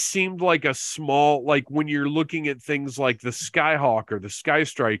it just seemed like a small, like when you're looking at things like the Skyhawk or the Sky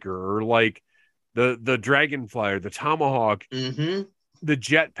Striker or like the Dragonfly or the Tomahawk, mm-hmm. the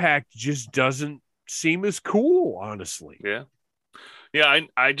jetpack just doesn't seem as cool, honestly. Yeah. Yeah,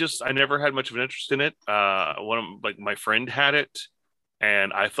 I never had much of an interest in it. One of my friend had it,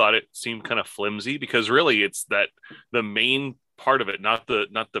 and I thought it seemed kind of flimsy because really it's that the main part of it, not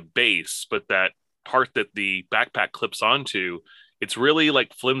the base, but that part that the backpack clips onto. It's really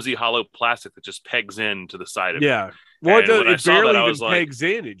like flimsy hollow plastic that just pegs in to the side of it. Yeah. Well, And when I it saw barely that, I even was like- pegs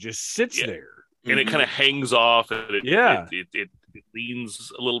in. It just sits Yeah. there. And it kind of hangs off and it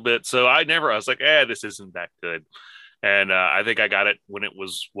leans a little bit. So I was like, this isn't that good. And I think I got it when it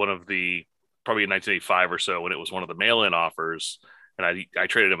was one of the, probably in 1985 or so, when it was one of the mail-in offers. And I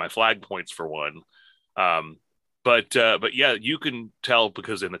traded in my flag points for one. But yeah, you can tell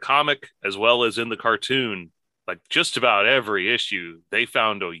because in the comic, as well as in the cartoon, like just about every issue, they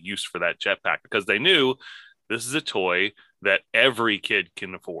found a use for that jetpack because they knew this is a toy that every kid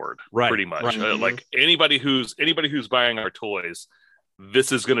can afford, Right, pretty much. right. Like anybody who's buying our toys,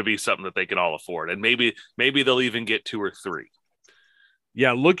 this is going to be something that they can all afford, and maybe they'll even get 2 or 3.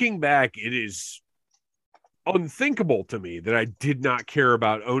 Yeah, looking back, it is unthinkable to me that I did not care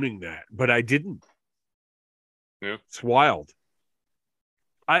about owning that, but I didn't. Yeah. It's wild.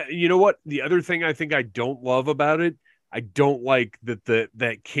 You know what? The other thing I think I don't love about it, I don't like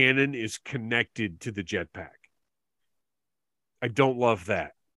that cannon is connected to the jetpack. I don't love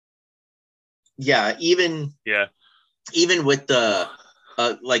that. Yeah, even Yeah, with the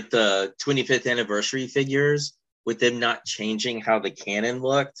like the 25th anniversary figures, with them not changing how the cannon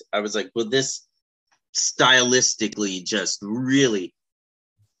looked, I was like, well, this stylistically just really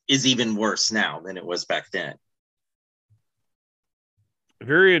is even worse now than it was back then.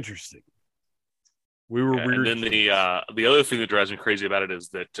 Very interesting. We were weird. and then kids. the other thing that drives me crazy about it is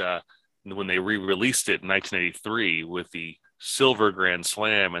that when they re-released it in 1983 with the Silver Grand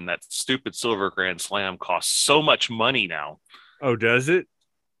Slam, and that stupid Silver Grand Slam costs so much money now. Oh, does it?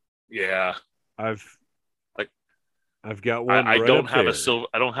 Yeah, I've Like, got one. I right don't up have there.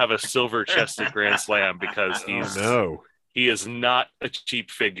 I don't have a silver chested Grand Slam because he is not a cheap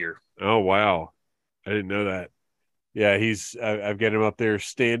figure. Oh wow, I didn't know that. Yeah, I've got him up there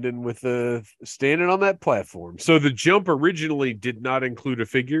standing on that platform. So the jump originally did not include a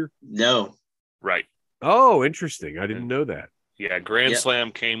figure. No. Right. Oh, interesting. I didn't know that. Yeah, Grand Yep.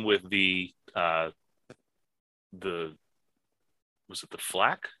 Slam came with the was it the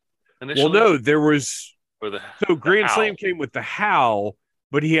flak initially? Well, no, there was. Or the So Grand Howl. Slam came with the Howl,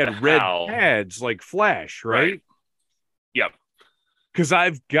 but he had The red Howl. pads like Flash, right? Yep. Because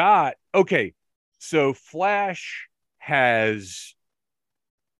I've got so Flash has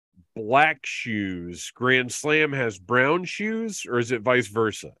black shoes. Grand Slam has brown shoes, or is it vice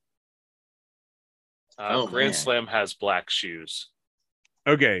versa? Oh, Grand man. Slam has black shoes.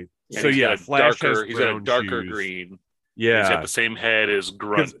 Okay, And so he's yeah, got a Flash darker, has he's got a brown darker shoes. green. He's Yeah, got the same head as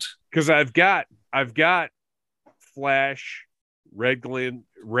Grunt. because I've got Flash, red glam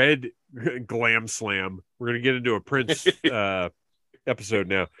slam. We're gonna get into a Prince episode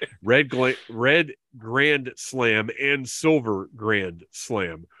now. Red Grand Slam and Silver Grand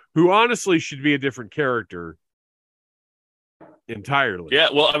Slam, who honestly should be a different character entirely. Yeah,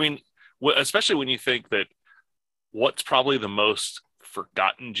 well, I mean, especially when you think that what's probably the most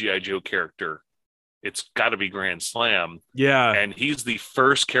forgotten G.I. Joe character, it's got to be Grand Slam, Yeah, and he's the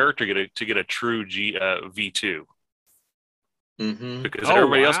first character to get a true V2 Mm-hmm. because Oh,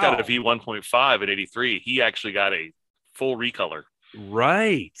 everybody else got wow. a V1.5 in '83. He actually got a full recolor.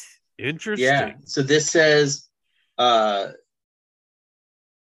 right. Interesting. Yeah. So this says, so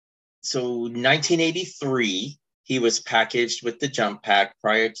 1983, he was packaged with the jump pack.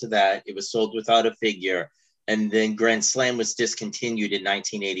 Prior to that, it was sold without a figure. And then Grand Slam was discontinued in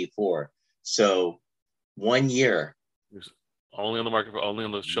 1984. So 1 year. He was only on the market, only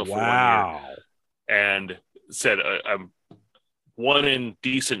on the shelf for 1 year, Wow. and said, "I'm one in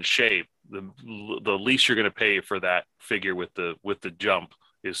decent shape. The least you're going to pay for that figure with the jump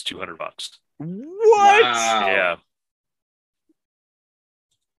is $200." What? Wow. Yeah.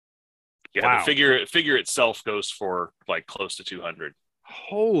 Yeah, Wow. the figure itself goes for like close to 200.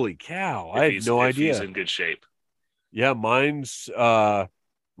 Holy cow! I had no if he's idea. in good shape. Yeah, mine's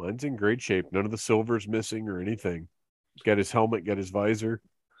in great shape. None of the silver's missing or anything. Got his helmet, got his visor.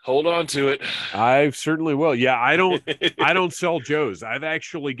 Hold on to it. I certainly will. Yeah, I don't sell Joes. I've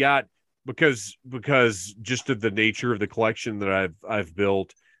actually got because just of the nature of the collection that I've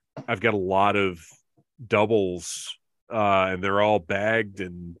built, I've got a lot of doubles, and they're all bagged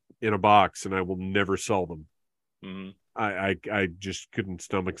and in a box, and I will never sell them. Mhm. I just couldn't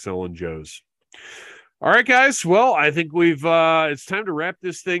stomach selling Joes. All right, guys. Well, I think it's time to wrap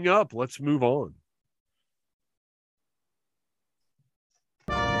this thing up. Let's move on.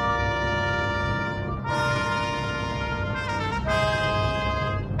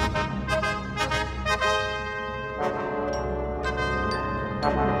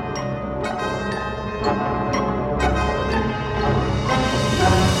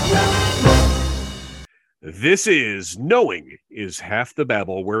 This is Knowing is Half the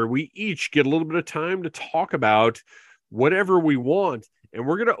Babble, where we each get a little bit of time to talk about whatever we want. And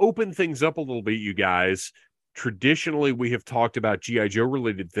we're going to open things up a little bit, you guys. Traditionally, we have talked about G.I. Joe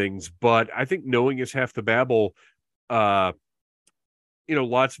related things, but I think Knowing is Half the Babble. Lots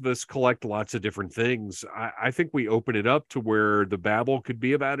of us collect lots of different things. I think we open it up to where the babble could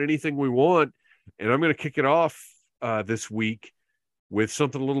be about anything we want. And I'm going to kick it off this week with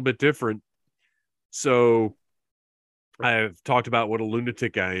something a little bit different. So I've talked about what a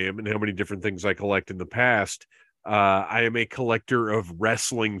lunatic I am and how many different things I collect in the past. I am a collector of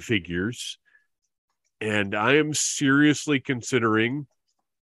wrestling figures, and I am seriously considering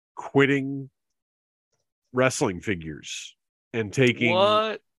quitting wrestling figures and taking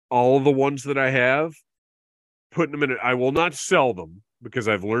all the ones that I have, putting them in it. I will not sell them because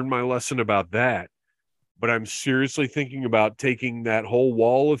I've learned my lesson about that. But I'm seriously thinking about taking that whole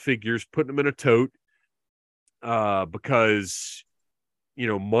wall of figures, putting them in a tote, because,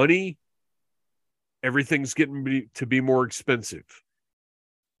 money, everything's getting to be more expensive.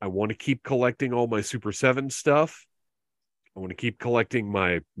 I want to keep collecting all my Super 7 stuff. I want to keep collecting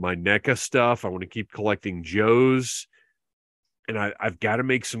my NECA stuff. I want to keep collecting Joe's. And I've got to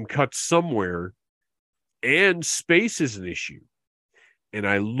make some cuts somewhere. And space is an issue. And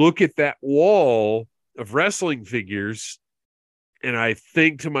I look at that wall of wrestling figures and I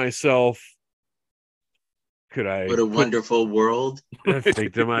think to myself, what a wonderful world. I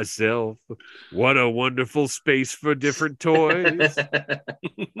think to myself, what a wonderful space for different toys.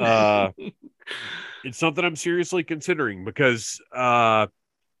 It's something I'm seriously considering because, I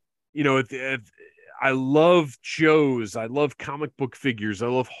love Joe's. I love comic book figures. I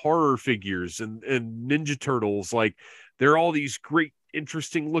love horror figures and Ninja Turtles. Like, they're all these great,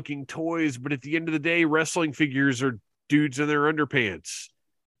 interesting looking toys. But at the end of the day, wrestling figures are dudes in their underpants.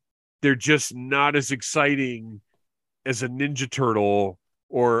 They're just not as exciting as a Ninja Turtle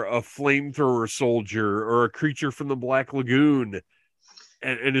or a flamethrower soldier or a creature from the Black Lagoon.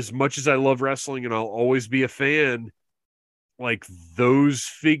 And as much as I love wrestling and I'll always be a fan, like, those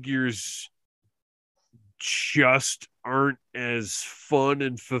figures just aren't as fun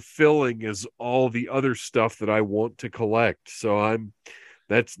and fulfilling as all the other stuff that I want to collect. So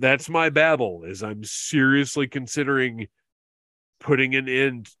that's my babble, is I'm seriously considering putting an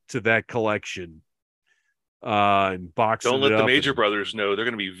end to that collection, and boxing. Don't let the Major Brothers know. They're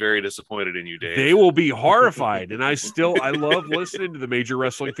going to be very disappointed in you, Dave. They will be horrified. And I love listening to the Major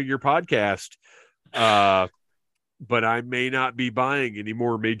Wrestling Figure podcast. But I may not be buying any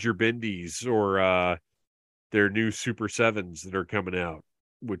more Major Bendies or their new Super 7s that are coming out,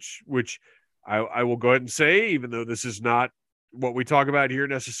 which I will go ahead and say, even though this is not what we talk about here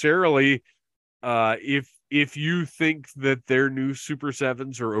necessarily, if you think that their new Super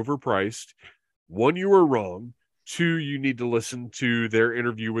 7s are overpriced, one, you are wrong. Two, you need to listen to their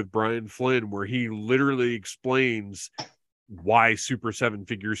interview with Brian Flynn, where he literally explains why Super 7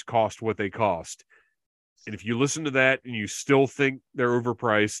 figures cost what they cost. And if you listen to that and you still think they're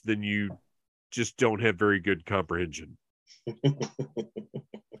overpriced, then you just don't have very good comprehension.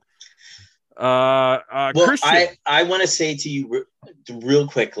 Well, Christian. I want to say to you real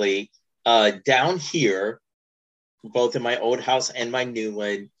quickly, down here, both in my old house and my new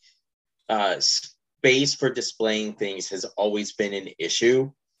one, space for displaying things has always been an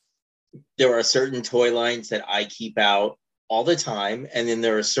issue. There are certain toy lines that I keep out all the time, and then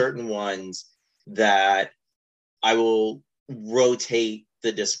there are certain ones that I will rotate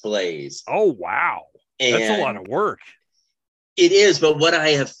the displays. Oh, wow. That's a lot of work. It is, but what I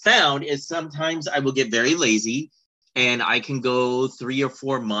have found is sometimes I will get very lazy and I can go 3 or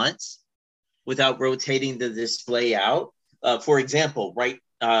 4 months without rotating the display out. For example,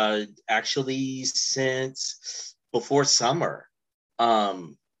 actually since before summer,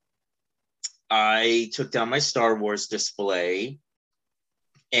 I took down my Star Wars display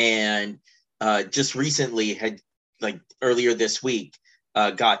and just recently earlier this week,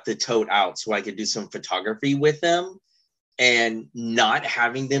 got the tote out so I could do some photography with them. And not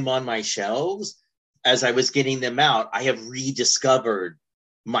having them on my shelves, as I was getting them out, I have rediscovered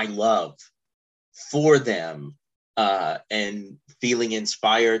my love for them, and feeling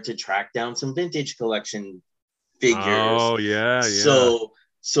inspired to track down some vintage collection figures. Oh, yeah. So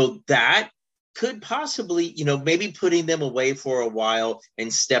that could possibly, maybe putting them away for a while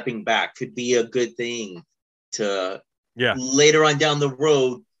and stepping back could be a good thing to later on down the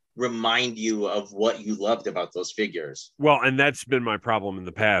road remind you of what you loved about those figures. Well, and that's been my problem in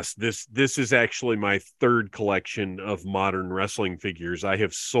the past. This is actually my third collection of modern wrestling figures. I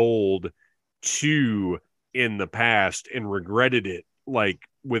have sold 2 in the past and regretted it like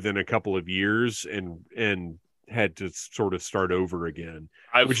within a couple of years and had to sort of start over again.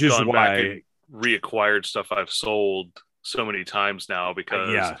 I've which is gone why back and reacquired stuff I've sold so many times now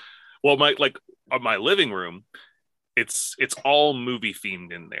because, well, my living room, it's all movie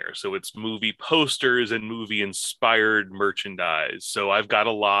themed in there. So it's movie posters and movie inspired merchandise. So I've got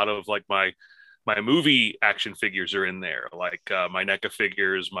a lot of like my movie action figures are in there, like my NECA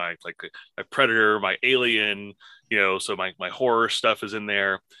figures, my Predator, my Alien, so my horror stuff is in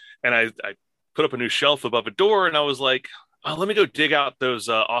there. And I put up a new shelf above a door, and I was like, oh, let me go dig out those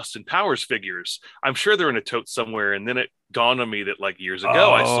Austin Powers figures. I'm sure they're in a tote somewhere. And then it dawned on me that like years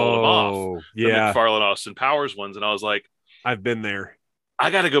ago, I sold them off. The McFarlane Austin Powers ones. And I was like, I've been there. I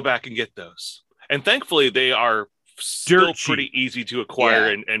got to go back and get those. And thankfully they are still pretty easy to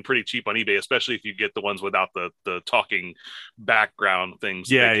acquire and pretty cheap on eBay, especially if you get the ones without the talking background things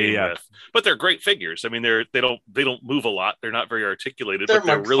they came with. But they're great figures. I mean, they don't move a lot. They're not very articulated, but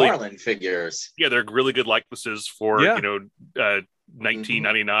they're really figures. Yeah, they're really good likenesses for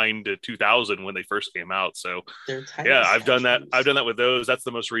 1999 to 2000 when they first came out. So I've done that. I've done that with those. That's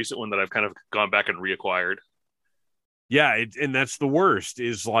the most recent one that I've kind of gone back and reacquired. Yeah, and that's the worst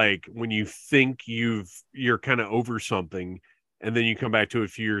is like when you think you're kind of over something, and then you come back to it a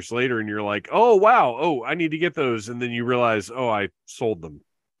few years later and you're like, oh wow, I need to get those, and then you realize, oh, I sold them.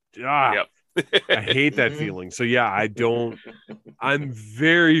 I hate that feeling. So yeah, I'm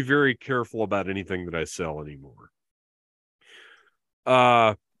very, very careful about anything that I sell anymore.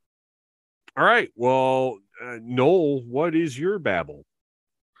 All right, well, Noel, what is your babble?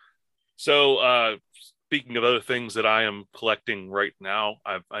 So speaking of other things that I am collecting right now,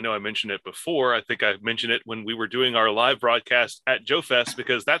 I know I mentioned it before. I think I mentioned it when we were doing our live broadcast at Joe Fest,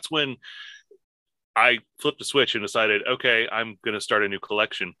 because that's when I flipped a switch and decided, okay, I'm going to start a new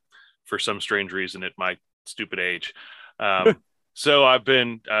collection for some strange reason at my stupid age. So I've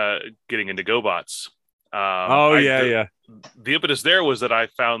been getting into GoBots. The impetus there was that I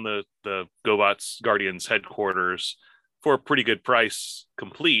found the GoBots Guardians headquarters for a pretty good price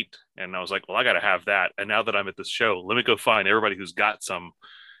complete. And I was like, well, I got to have that. And now that I'm at this show, let me go find everybody who's got some,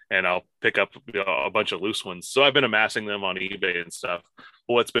 and I'll pick up a bunch of loose ones. So I've been amassing them on eBay and stuff.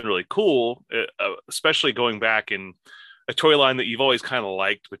 But what's been really cool, especially going back in a toy line that you've always kind of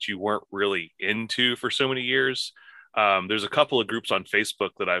liked, but you weren't really into for so many years. There's a couple of groups on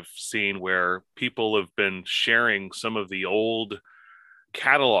Facebook that I've seen where people have been sharing some of the old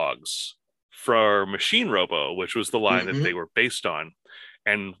catalogs for Machine Robo, which was the line that they were based on.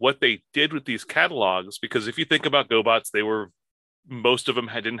 And what they did with these catalogs, because if you think about GoBots, most of them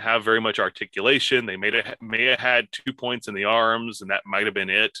didn't have very much articulation. They may have had 2 points in the arms, and that might have been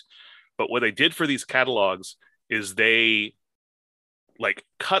it. But what they did for these catalogs is they like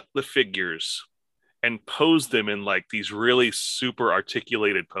cut the figures and posed them in like these really super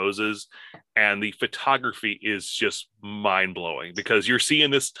articulated poses. And the photography is just mind blowing, because you're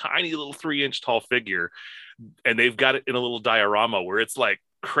seeing this tiny little 3-inch tall figure, and they've got it in a little diorama where it's like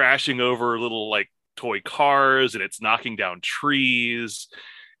crashing over little like toy cars, and it's knocking down trees.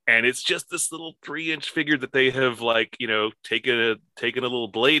 And it's just this little 3-inch figure that they have like, taken a little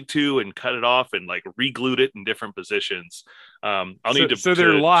blade to and cut it off and like re-glued it in different positions. I'll need to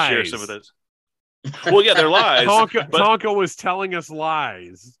share some of those. Well, yeah, they're lies. Tonka was telling us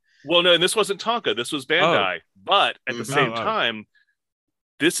lies. Well, no, and this wasn't Tonka. This was Bandai. But at the same time,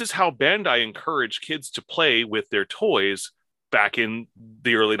 this is how Bandai encouraged kids to play with their toys back in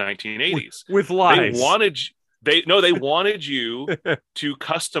the early 1980s. With lies. They wanted you to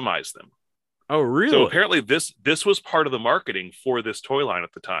customize them. Oh, really? So apparently this was part of the marketing for this toy line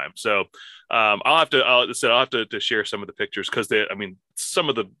at the time. So I'll have to share some of the pictures, because some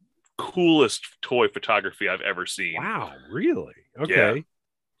of the coolest toy photography I've ever seen. Wow, really? Okay.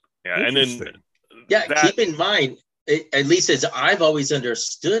 Yeah. And then keep in mind, at least as I've always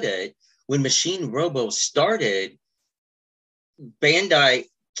understood it, when Machine Robo started, Bandai,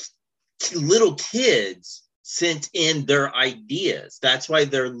 little kids sent in their ideas. That's why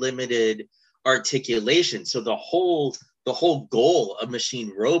they're limited articulation. So the whole goal of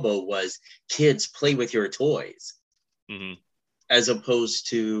Machine Robo was kids play with your toys, as opposed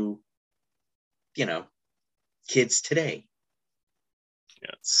to kids today.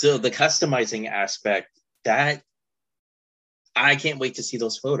 Yeah. So the customizing aspect, that I can't wait to see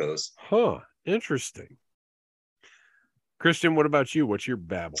those photos. Interesting. Christian, what about you? What's your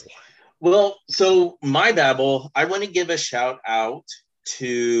babble? Well, so my babble, I want to give a shout out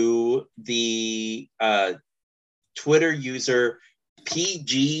to the Twitter user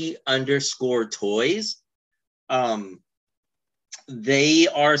PG_toys. They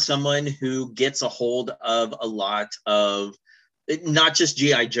are someone who gets a hold of a lot of not just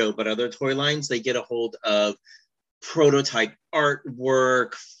G.I. Joe, but other toy lines, they get a hold of prototype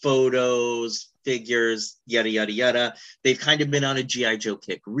artwork, photos, figures, yada, yada, yada. They've kind of been on a G.I. Joe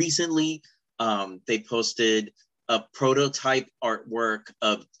kick recently. They posted a prototype artwork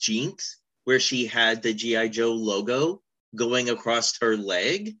of Jinx, where she had the G.I. Joe logo going across her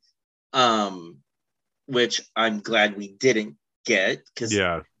leg, which I'm glad we didn't get, because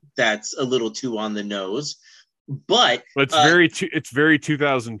that's a little too on the nose. But it's very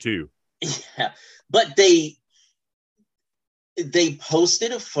 2002. Yeah, but they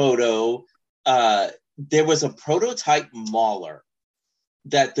posted a photo. There was a prototype Mauler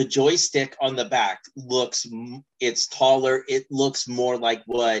that the joystick on the back it's taller. It looks more like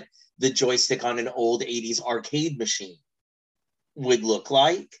what the joystick on an old 80s arcade machine would look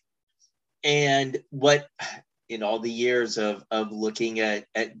like. And what, in all the years of looking at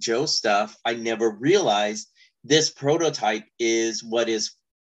Joe stuff, I never realized this prototype is what is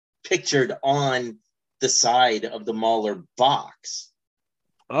pictured on the side of the Mauler box.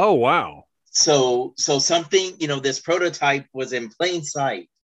 Oh, wow. So something, this prototype was in plain sight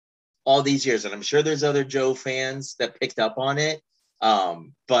all these years. And I'm sure there's other Joe fans that picked up on it.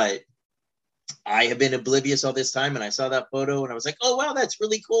 But I have been oblivious all this time, and I saw that photo and I was like, oh, wow, that's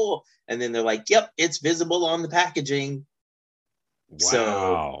really cool. And then they're like, yep, it's visible on the packaging.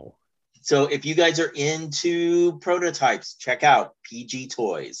 Wow. So if you guys are into prototypes, check out PG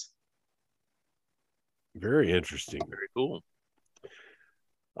Toys. Very interesting. Very cool.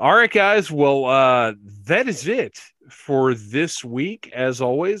 All right, guys. Well, that is it for this week. As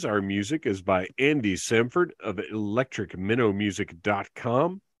always, our music is by Andy Samford of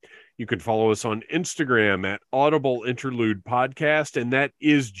electricminnowmusic.com. You can follow us on Instagram at Audible Interlude Podcast, and that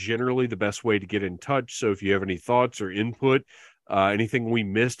is generally the best way to get in touch. So if you have any thoughts or input, anything we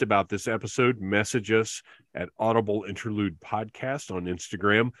missed about this episode, message us at Audible Interlude Podcast on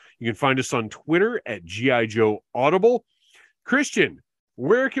Instagram. You can find us on Twitter at G.I. Joe Audible. Christian,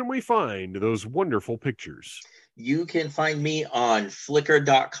 where can we find those wonderful pictures? You can find me on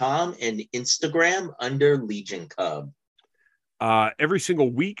Flickr.com and Instagram under Legion Cub. Every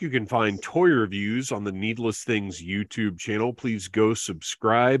single week, you can find toy reviews on the Needless Things YouTube channel. Please go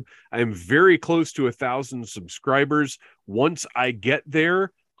subscribe. I am very close to 1,000 subscribers. Once I get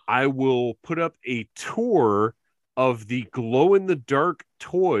there, I will put up a tour of the glow-in-the-dark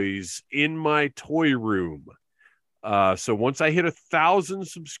toys in my toy room. So once I hit 1,000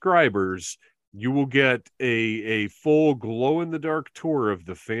 subscribers, you will get a full glow-in-the-dark tour of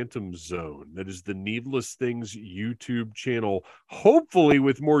the Phantom Zone. That is the Needless Things YouTube channel, hopefully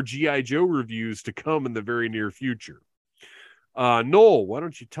with more G.I. Joe reviews to come in the very near future. Noel, why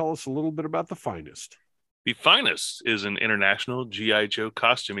don't you tell us a little bit about The Finest? The Finest is an international G.I. Joe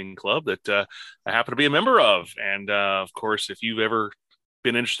costuming club that I happen to be a member of. And, of course, if you've ever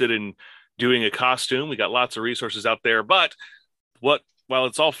been interested in doing a costume, we got lots of resources out there. But while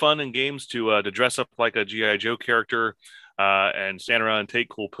it's all fun and games to dress up like a G.I. Joe character and stand around and take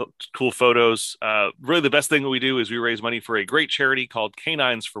cool photos, really the best thing that we do is we raise money for a great charity called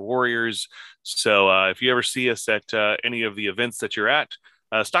Canines for Warriors. So if you ever see us at any of the events that you're at,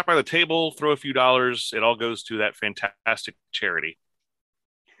 stop by the table, throw a few dollars. It all goes to that fantastic charity.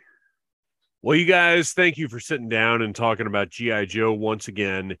 Well, you guys, thank you for sitting down and talking about G.I. Joe once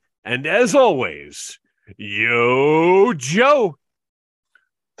again. And as always, Yo Joe!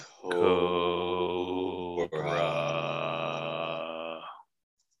 Cobra.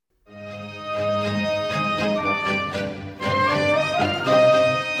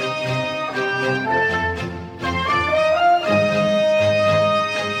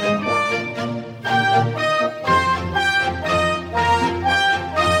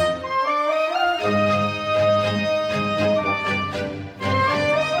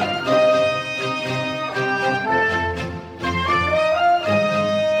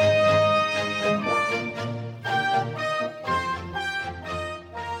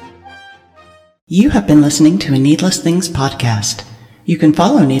 You have been listening to a Needless Things podcast. You can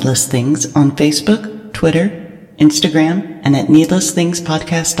follow Needless Things on Facebook, Twitter, Instagram, and at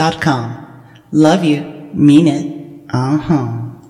needlessthingspodcast.com. Love you. Mean it. Uh-huh.